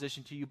in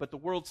opposition to you, but the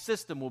world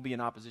system will be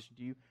in opposition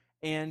to you,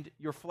 and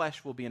your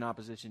flesh will be in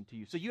opposition to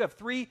you. So you have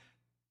three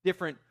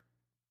different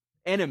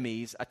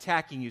enemies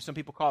attacking you. Some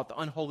people call it the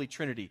unholy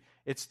trinity.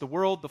 It's the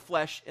world, the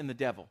flesh, and the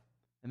devil.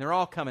 And they're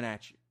all coming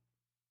at you.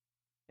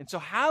 And so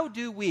how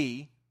do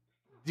we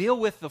deal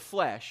with the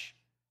flesh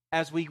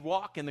as we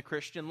walk in the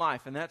Christian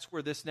life? And that's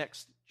where this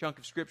next chunk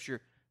of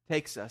Scripture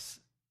takes us.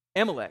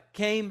 Amalek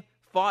came,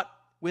 fought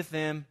with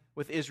them,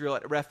 with Israel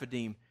at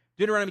Rephidim.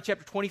 Deuteronomy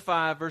chapter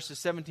 25, verses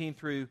 17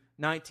 through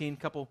 19, a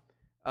couple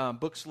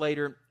books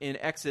later in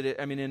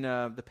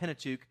the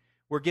Pentateuch,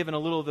 we're given a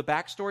little of the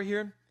backstory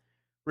here.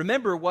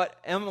 Remember what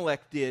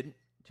Amalek did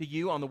to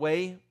you on the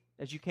way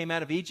as you came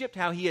out of Egypt,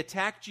 how he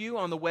attacked you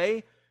on the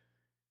way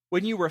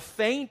when you were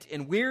faint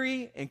and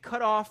weary and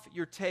cut off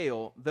your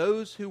tail,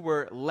 those who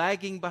were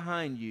lagging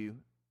behind you.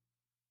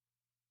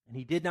 And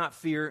he did not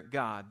fear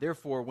God.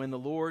 Therefore, when the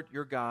Lord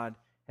your God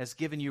has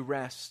given you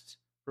rest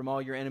from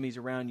all your enemies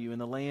around you in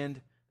the land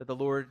that the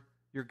Lord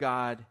your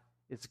God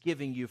is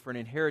giving you for an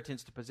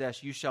inheritance to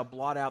possess, you shall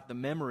blot out the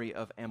memory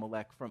of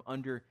Amalek from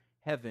under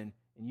heaven,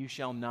 and you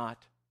shall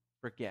not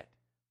forget.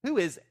 Who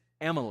is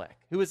Amalek?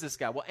 Who is this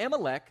guy? Well,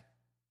 Amalek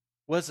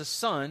was a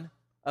son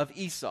of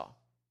Esau.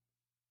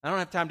 I don't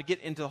have time to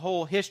get into the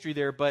whole history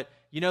there, but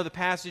you know the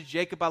passage,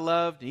 Jacob I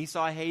loved and Esau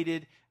I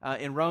hated,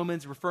 in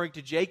Romans, referring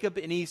to Jacob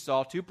and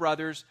Esau, two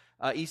brothers.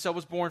 Esau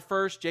was born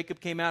first. Jacob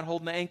came out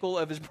holding the ankle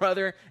of his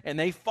brother, and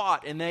they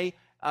fought, and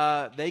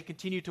they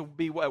continued to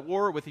be at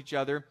war with each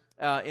other.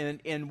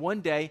 And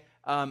one day,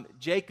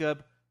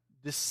 Jacob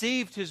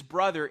deceived his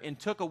brother and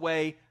took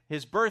away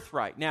his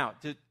birthright. Now,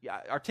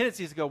 our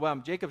tendency is to go, well,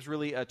 Jacob's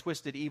really a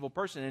twisted, evil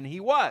person, and he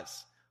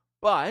was.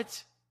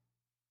 But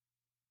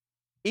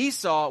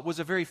Esau was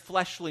a very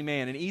fleshly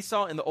man, and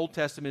Esau in the Old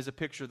Testament is a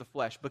picture of the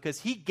flesh because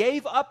he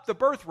gave up the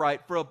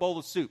birthright for a bowl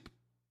of soup.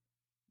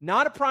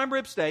 Not a prime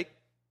rib steak,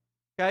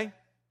 okay?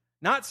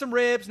 Not some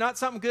ribs, not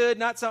something good,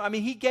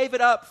 he gave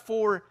it up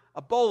for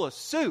a bowl of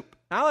soup.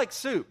 I like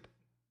soup,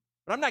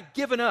 but I'm not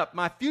giving up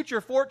my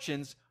future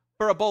fortunes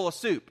for a bowl of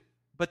soup.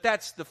 But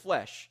that's the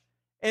flesh.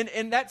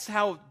 And that's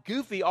how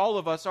goofy all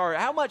of us are.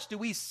 How much do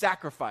we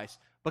sacrifice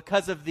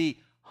because of the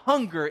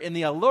hunger and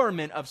the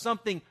allurement of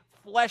something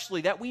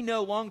fleshly that we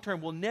know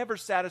long-term will never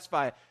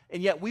satisfy,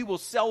 and yet we will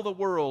sell the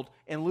world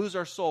and lose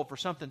our soul for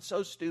something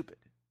so stupid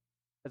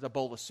as a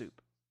bowl of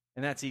soup.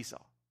 And that's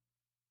Esau.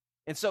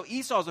 And so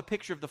Esau is a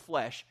picture of the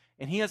flesh,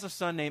 and he has a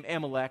son named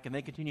Amalek, and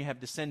they continue to have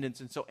descendants.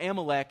 And so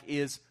Amalek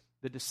is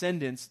the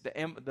descendants,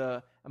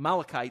 the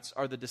Amalekites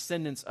are the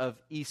descendants of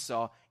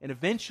Esau, and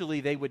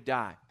eventually they would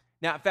die.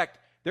 Now, in fact,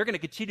 they're going to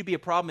continue to be a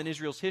problem in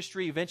Israel's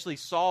history. Eventually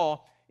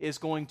Saul is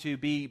going to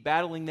be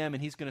battling them,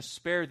 and he's going to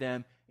spare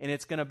them, and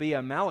it's going to be an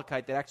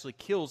Amalekite that actually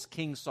kills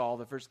King Saul,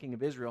 the first king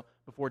of Israel,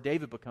 before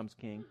David becomes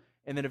king.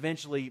 And then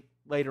eventually,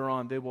 later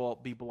on, they will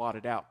be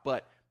blotted out.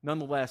 But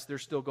nonetheless, they're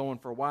still going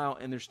for a while,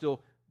 and they're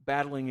still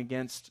battling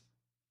against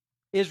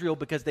Israel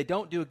because they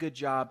don't do a good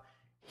job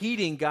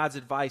heeding God's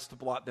advice to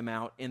blot them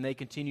out, and they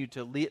continue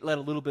to let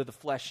a little bit of the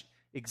flesh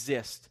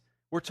exist.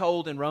 We're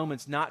told in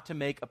Romans not to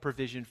make a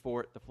provision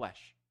for the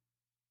flesh.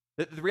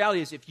 The reality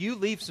is, if you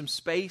leave some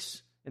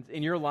space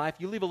in your life,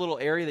 you leave a little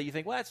area that you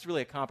think, well, that's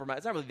really a compromise.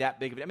 It's not really that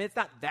big of it. I mean, it's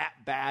not that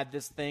bad,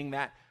 this thing,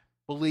 that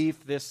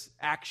belief, this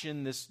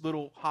action, this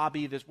little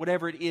hobby, this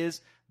whatever it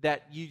is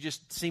that you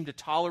just seem to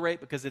tolerate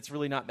because it's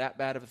really not that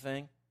bad of a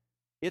thing.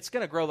 It's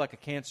going to grow like a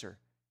cancer,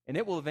 and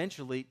it will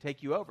eventually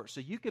take you over. So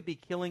you could be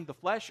killing the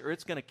flesh, or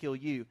it's going to kill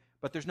you,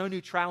 but there's no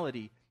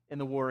neutrality in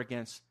the war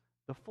against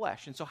the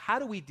flesh. And so how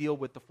do we deal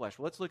with the flesh?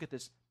 Well, let's look at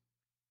this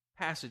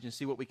passage and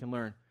see what we can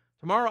learn.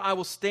 Tomorrow I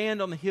will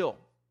stand on the hill,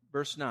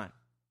 verse 9,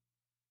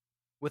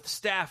 with the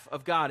staff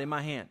of God in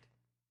my hand.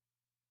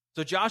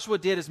 So Joshua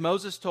did as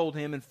Moses told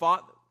him and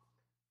fought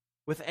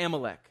with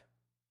Amalek.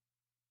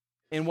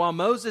 And while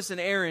Moses and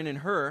Aaron and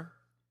Hur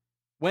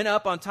went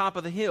up on top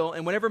of the hill,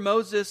 and whenever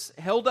Moses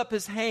held up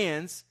his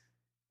hands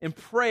in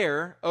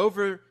prayer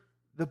over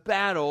the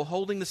battle,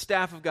 holding the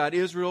staff of God,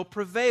 Israel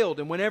prevailed.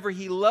 And whenever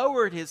he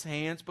lowered his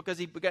hands, because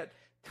he got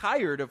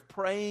tired of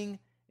praying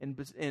and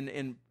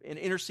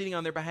interceding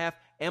on their behalf,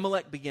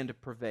 Amalek began to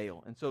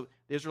prevail. And so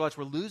the Israelites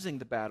were losing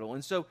the battle.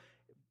 And so,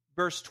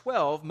 verse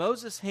 12,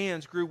 Moses'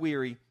 hands grew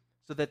weary,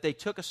 so that they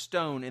took a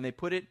stone and they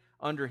put it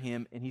under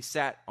him, and he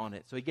sat on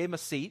it. So he gave him a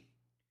seat.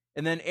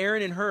 And then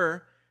Aaron and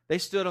Hur, they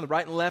stood on the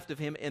right and left of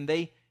him, and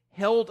they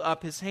held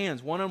up his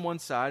hands, one on one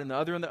side and the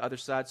other on the other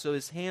side, so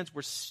his hands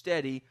were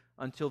steady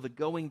until the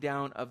going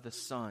down of the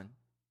sun.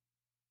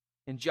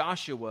 And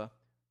Joshua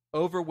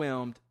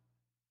overwhelmed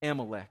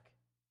Amalek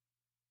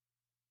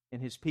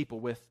and his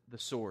people with the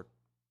sword.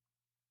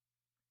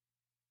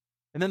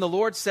 And then the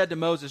Lord said to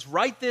Moses,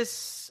 write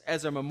this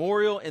as a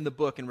memorial in the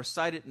book and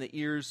recite it in the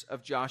ears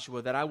of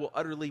Joshua, that I will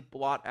utterly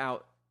blot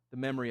out the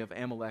memory of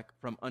Amalek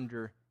from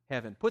under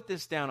heaven. Put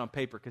this down on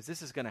paper, because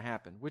this is going to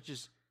happen, which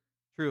is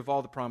true of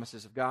all the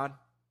promises of God.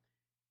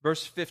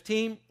 Verse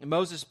 15,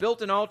 Moses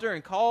built an altar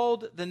and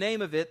called the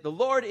name of it, the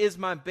Lord is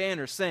my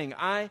banner, saying,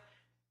 I,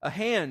 a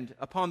hand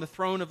upon the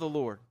throne of the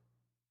Lord,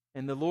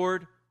 and the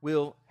Lord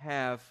will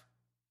have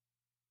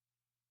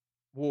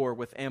war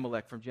with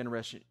Amalek from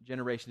generation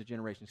to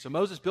generation. So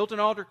Moses built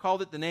an altar,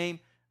 called it the name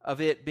of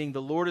it, being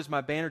the Lord is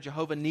my banner,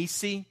 Jehovah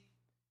Nissi,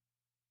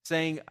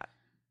 saying,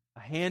 a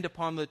hand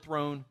upon the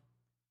throne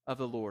of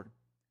the Lord.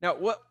 Now,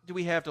 what do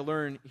we have to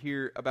learn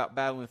here about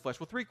battling the flesh?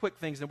 Well, three quick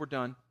things, and we're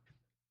done.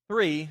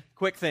 Three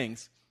quick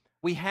things.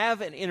 We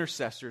have an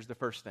intercessor is the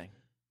first thing.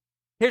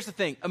 Here's the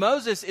thing.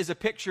 Moses is a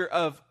picture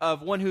of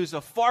one who's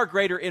a far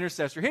greater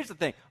intercessor. Here's the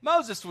thing.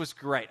 Moses was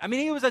great. I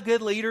mean, he was a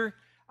good leader.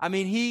 I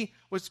mean, he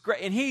was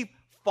great, and he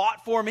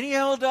fought for him, and he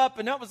held up,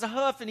 and that was a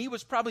huff, and he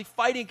was probably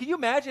fighting. Can you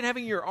imagine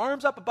having your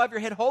arms up above your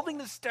head, holding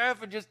the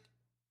staff, and just,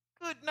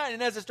 good night.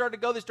 And as it started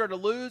to go, they started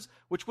to lose,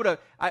 which would have,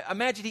 I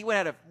imagine he would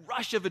have had a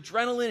rush of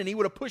adrenaline, and he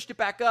would have pushed it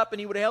back up, and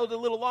he would have held it a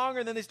little longer,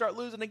 and then they start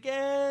losing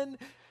again.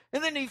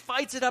 And then he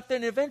fights it up there,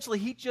 and eventually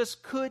he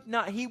just could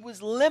not. He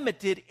was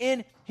limited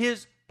in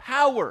his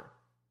power.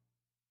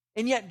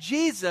 And yet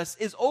Jesus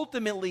is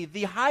ultimately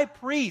the high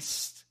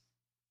priest,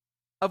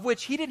 of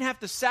which he didn't have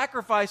to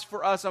sacrifice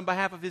for us on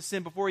behalf of his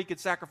sin before he could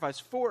sacrifice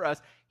for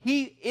us.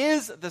 He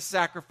is the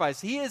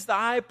sacrifice. He is the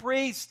high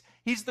priest.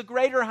 He's the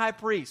greater high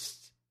priest.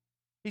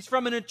 He's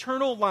from an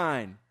eternal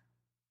line.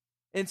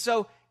 And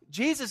so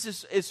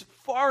Jesus is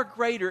far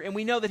greater, and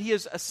we know that he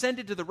has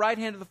ascended to the right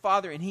hand of the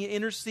Father, and he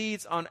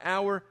intercedes on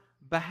our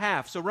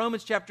behalf. So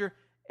Romans chapter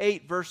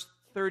 8, verse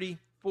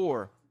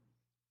 34.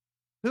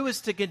 Who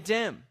is to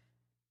condemn?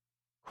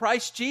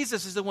 Christ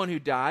Jesus is the one who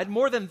died.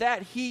 More than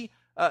that, he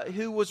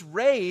who was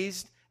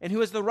raised and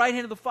who is the right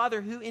hand of the Father,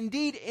 who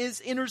indeed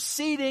is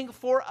interceding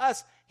for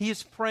us. He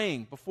is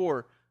praying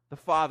before the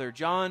Father.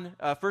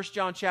 1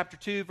 John chapter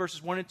 2,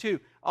 verses 1 and 2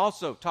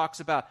 also talks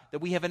about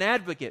that we have an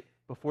advocate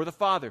before the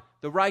Father,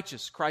 the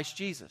righteous Christ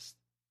Jesus.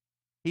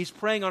 He's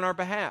praying on our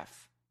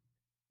behalf,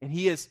 and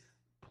he is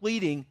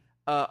pleading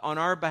on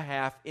our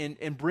behalf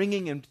and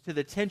bringing him to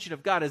the attention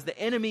of God. As the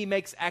enemy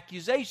makes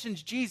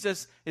accusations,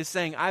 Jesus is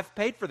saying, I've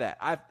paid for that.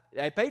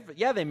 I paid for it.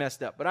 Yeah, they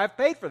messed up, but I've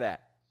paid for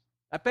that.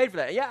 I paid for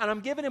that. Yeah, and I'm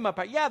giving him my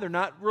power. Yeah, they're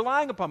not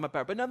relying upon my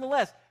power, but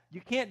nonetheless,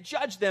 you can't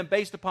judge them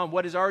based upon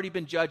what has already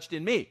been judged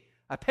in me.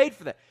 I paid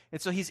for that.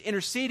 And so he's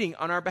interceding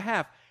on our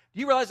behalf.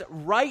 Do you realize that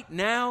right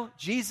now,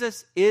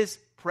 Jesus is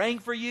praying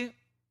for you?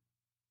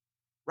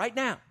 Right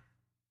now.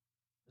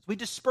 As we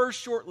disperse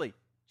shortly,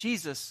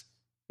 Jesus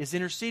is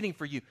interceding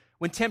for you.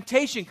 When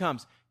temptation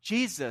comes,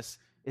 Jesus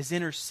is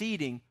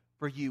interceding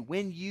for you.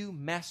 When you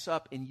mess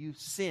up and you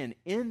sin,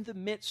 in the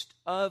midst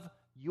of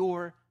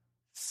your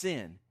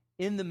sin,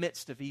 in the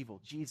midst of evil,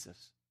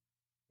 Jesus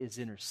is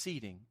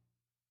interceding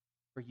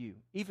for you.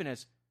 Even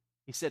as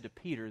he said to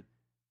Peter,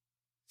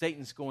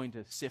 Satan's going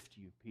to sift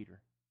you, Peter.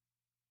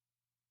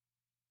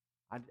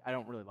 I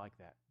don't really like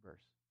that verse.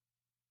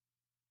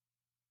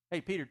 Hey,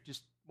 Peter,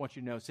 just want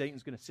you to know,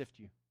 Satan's going to sift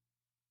you.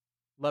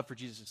 Love for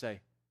Jesus to say,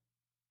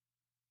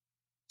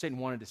 Satan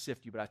wanted to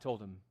sift you, but I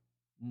told him,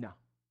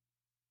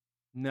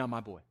 no, my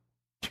boy,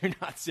 you're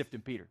not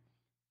sifting Peter.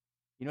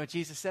 You know what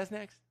Jesus says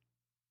next?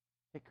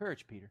 Take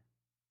courage, Peter.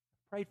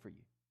 I prayed for you.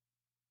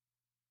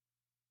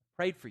 I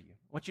prayed for you.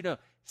 I want you to know,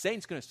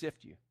 Satan's going to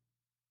sift you.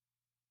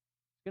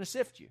 He's going to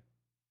sift you.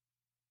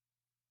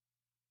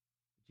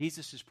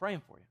 Jesus is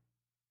praying for you.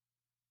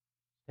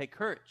 Take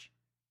courage.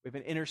 We have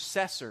an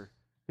intercessor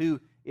who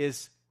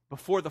is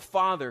before the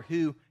Father,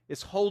 who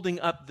is holding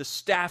up the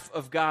staff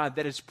of God,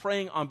 that is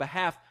praying on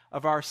behalf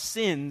of our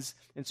sins.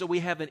 And so we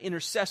have an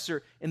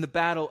intercessor in the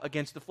battle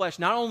against the flesh.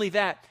 Not only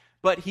that,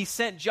 but he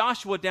sent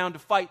Joshua down to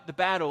fight the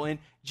battle. And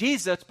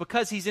Jesus,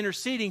 because he's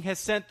interceding, has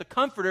sent the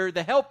Comforter,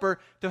 the Helper,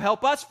 to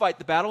help us fight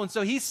the battle. And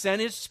so he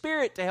sent his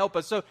Spirit to help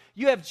us. So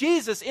you have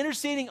Jesus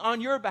interceding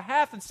on your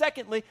behalf. And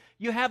secondly,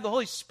 you have the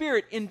Holy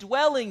Spirit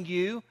indwelling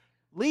you,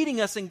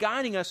 leading us and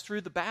guiding us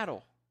through the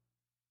battle,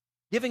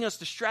 giving us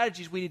the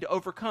strategies we need to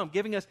overcome,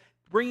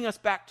 bringing us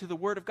back to the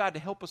Word of God to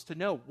help us to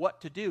know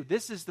what to do.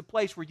 This is the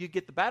place where you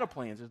get the battle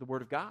plans, is the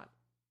Word of God.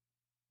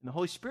 And the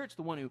Holy Spirit's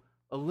the one who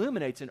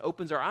illuminates and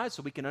opens our eyes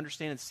so we can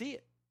understand and see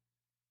it.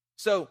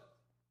 So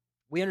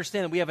we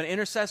understand that we have an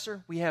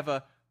intercessor, we have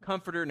a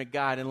comforter and a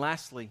guide, and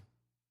lastly,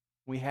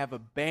 we have a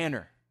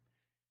banner.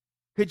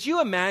 Could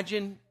you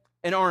imagine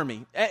an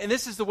army? And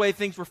this is the way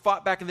things were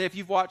fought back in the day. If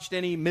you've watched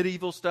any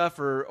medieval stuff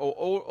or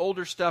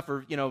older stuff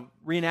or,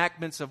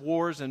 reenactments of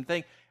wars and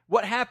things,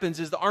 what happens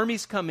is the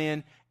armies come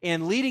in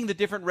and leading the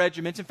different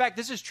regiments. In fact,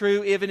 this is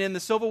true even in the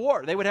Civil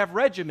War. They would have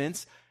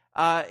regiments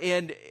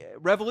in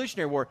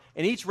Revolutionary War,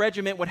 and each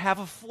regiment would have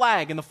a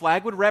flag, and the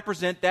flag would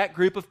represent that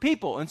group of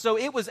people. And so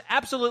it was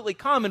absolutely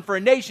common for a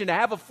nation to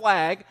have a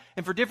flag,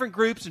 and for different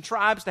groups and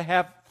tribes to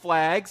have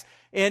flags.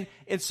 And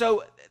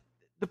so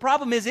the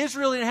problem is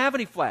Israel didn't have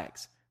any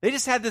flags. They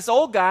just had this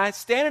old guy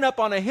standing up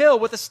on a hill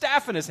with a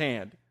staff in his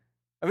hand.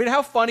 I mean,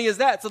 how funny is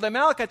that? So the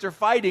Amalekites are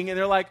fighting, and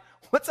they're like,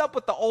 what's up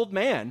with the old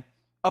man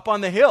up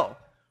on the hill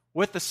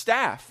with the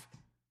staff?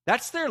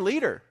 That's their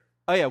leader.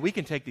 Oh, yeah, we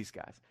can take these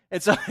guys.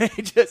 And so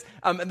the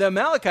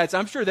Amalekites,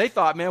 I'm sure they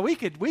thought, man, we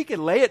could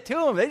lay it to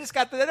them. They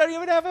don't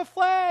even have a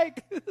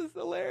flag. This is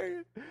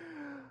hilarious.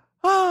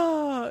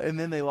 And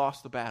then they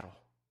lost the battle.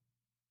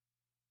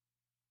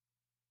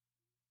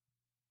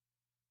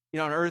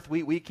 On earth,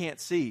 we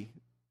can't see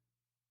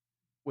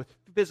with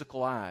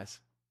physical eyes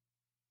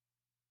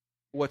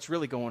what's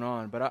really going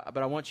on. But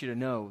I want you to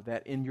know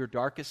that in your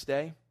darkest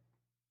day,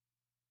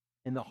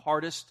 in the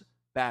hardest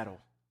battle,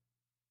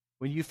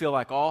 when you feel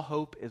like all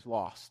hope is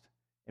lost,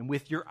 and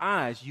with your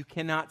eyes you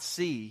cannot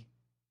see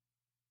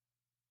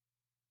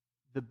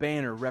the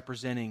banner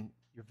representing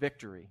your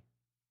victory,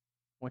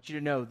 I want you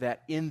to know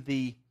that in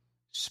the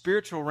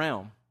spiritual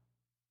realm,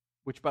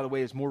 which, by the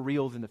way, is more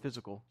real than the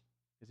physical,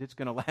 because it's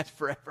going to last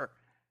forever,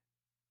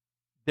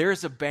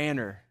 there's a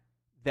banner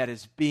that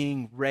is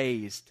being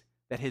raised,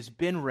 that has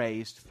been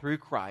raised through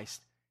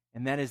Christ,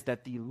 and that is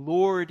that the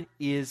Lord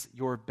is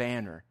your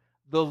banner.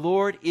 The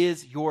Lord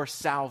is your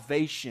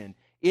salvation.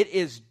 It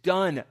is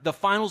done. The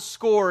final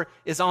score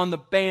is on the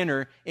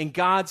banner, and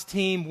God's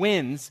team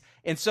wins.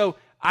 And so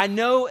I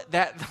know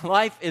that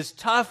life is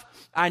tough.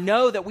 I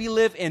know that we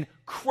live in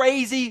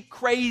crazy,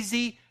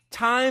 crazy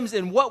times,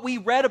 and what we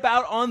read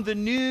about on the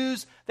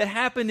news that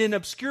happened in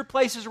obscure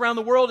places around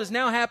the world is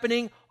now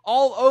happening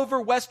all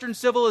over Western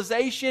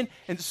civilization,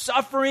 and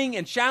suffering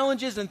and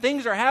challenges and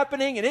things are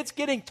happening, and it's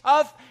getting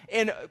tough,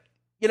 and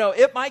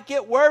it might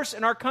get worse,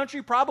 and our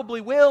country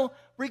probably will.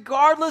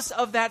 Regardless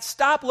of that,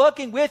 stop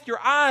looking with your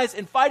eyes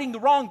and fighting the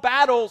wrong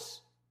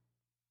battles,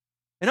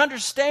 and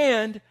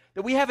understand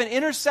that we have an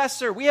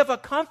intercessor, we have a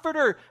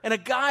comforter and a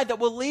guide that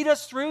will lead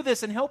us through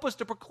this and help us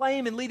to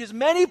proclaim and lead as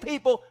many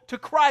people to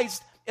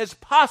Christ as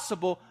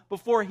possible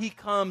before He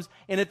comes.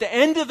 And at the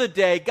end of the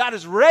day, God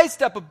has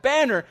raised up a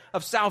banner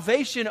of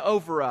salvation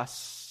over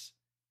us,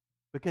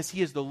 because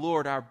He is the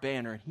Lord, our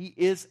banner. He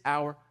is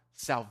our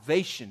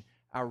salvation,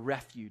 our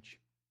refuge,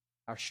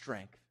 our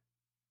strength.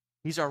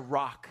 He's our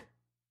rock.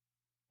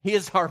 He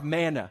is our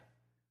manna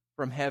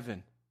from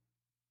heaven.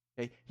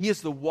 Okay? He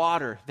is the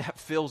water that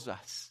fills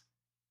us.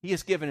 He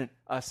has given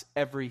us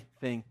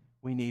everything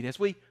we need. As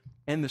we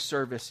end the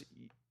service,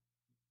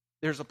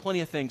 there's plenty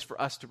of things for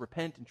us to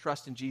repent and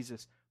trust in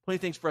Jesus, plenty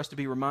of things for us to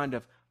be reminded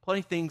of, plenty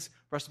of things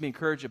for us to be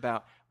encouraged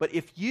about. But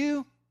if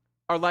you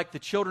are like the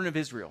children of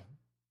Israel,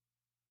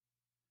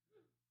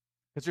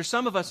 because there's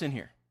some of us in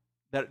here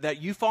that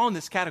you fall in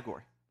this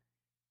category.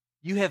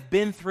 You have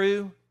been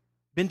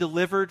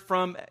delivered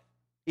from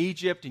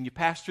Egypt, and you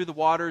passed through the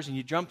waters, and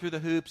you jumped through the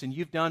hoops, and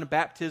you've done a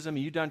baptism,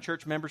 and you've done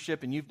church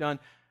membership, and you've done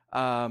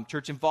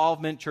church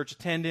involvement, church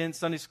attendance,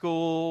 Sunday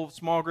school,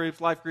 small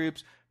groups, life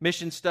groups,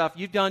 mission stuff.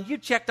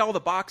 You've checked all the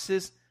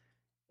boxes,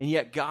 and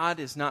yet God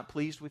is not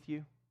pleased with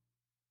you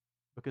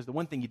because the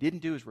one thing you didn't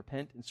do is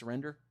repent and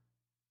surrender.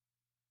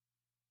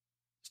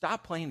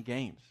 Stop playing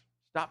games.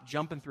 Stop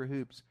jumping through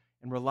hoops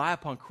and rely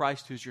upon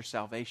Christ, who's your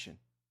salvation.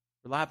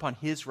 Rely upon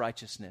His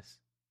righteousness.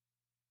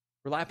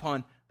 Rely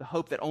upon the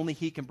hope that only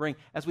He can bring.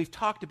 As we've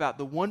talked about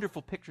the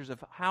wonderful pictures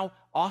of how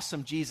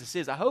awesome Jesus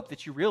is, I hope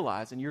that you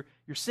realize, and you're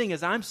seeing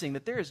as I'm seeing,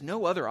 that there is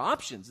no other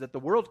options that the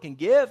world can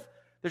give.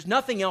 There's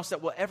nothing else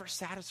that will ever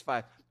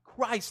satisfy.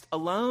 Christ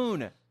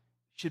alone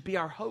should be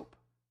our hope.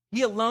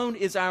 He alone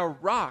is our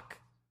rock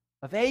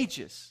of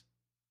ages,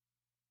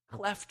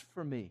 cleft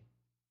for me,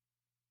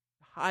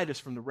 to hide us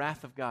from the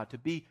wrath of God, to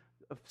be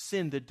of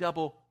sin the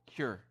double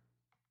cure,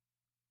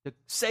 to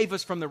save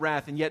us from the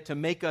wrath and yet to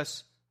make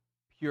us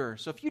pure.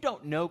 So if you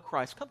don't know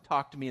Christ, come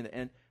talk to me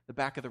in the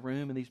back of the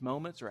room in these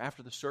moments or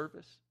after the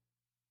service.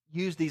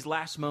 Use these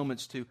last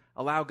moments to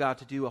allow God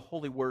to do a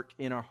holy work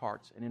in our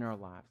hearts and in our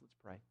lives. Let's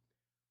pray.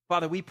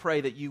 Father, we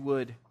pray that you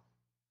would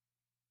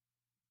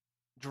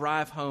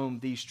drive home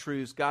these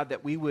truths, God,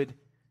 that we would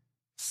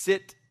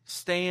sit,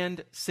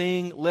 stand,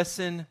 sing,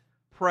 listen,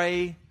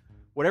 pray,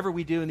 whatever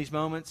we do in these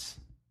moments,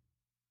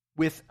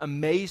 with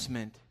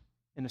amazement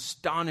and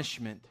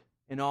astonishment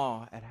and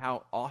awe at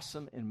how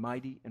awesome and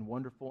mighty and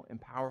wonderful and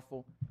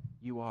powerful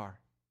you are.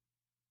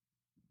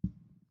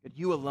 That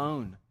you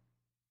alone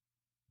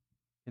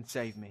can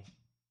save me.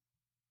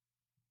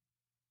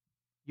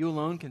 You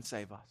alone can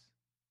save us.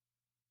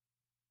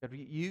 That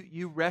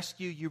you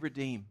rescue, you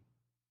redeem.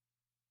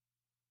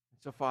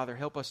 And so, Father,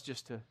 help us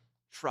just to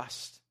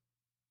trust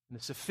in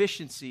the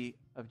sufficiency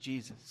of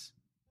Jesus,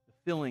 the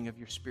filling of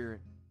your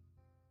Spirit,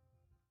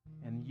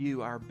 and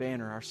you, our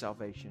banner, our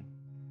salvation.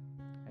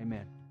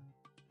 Amen.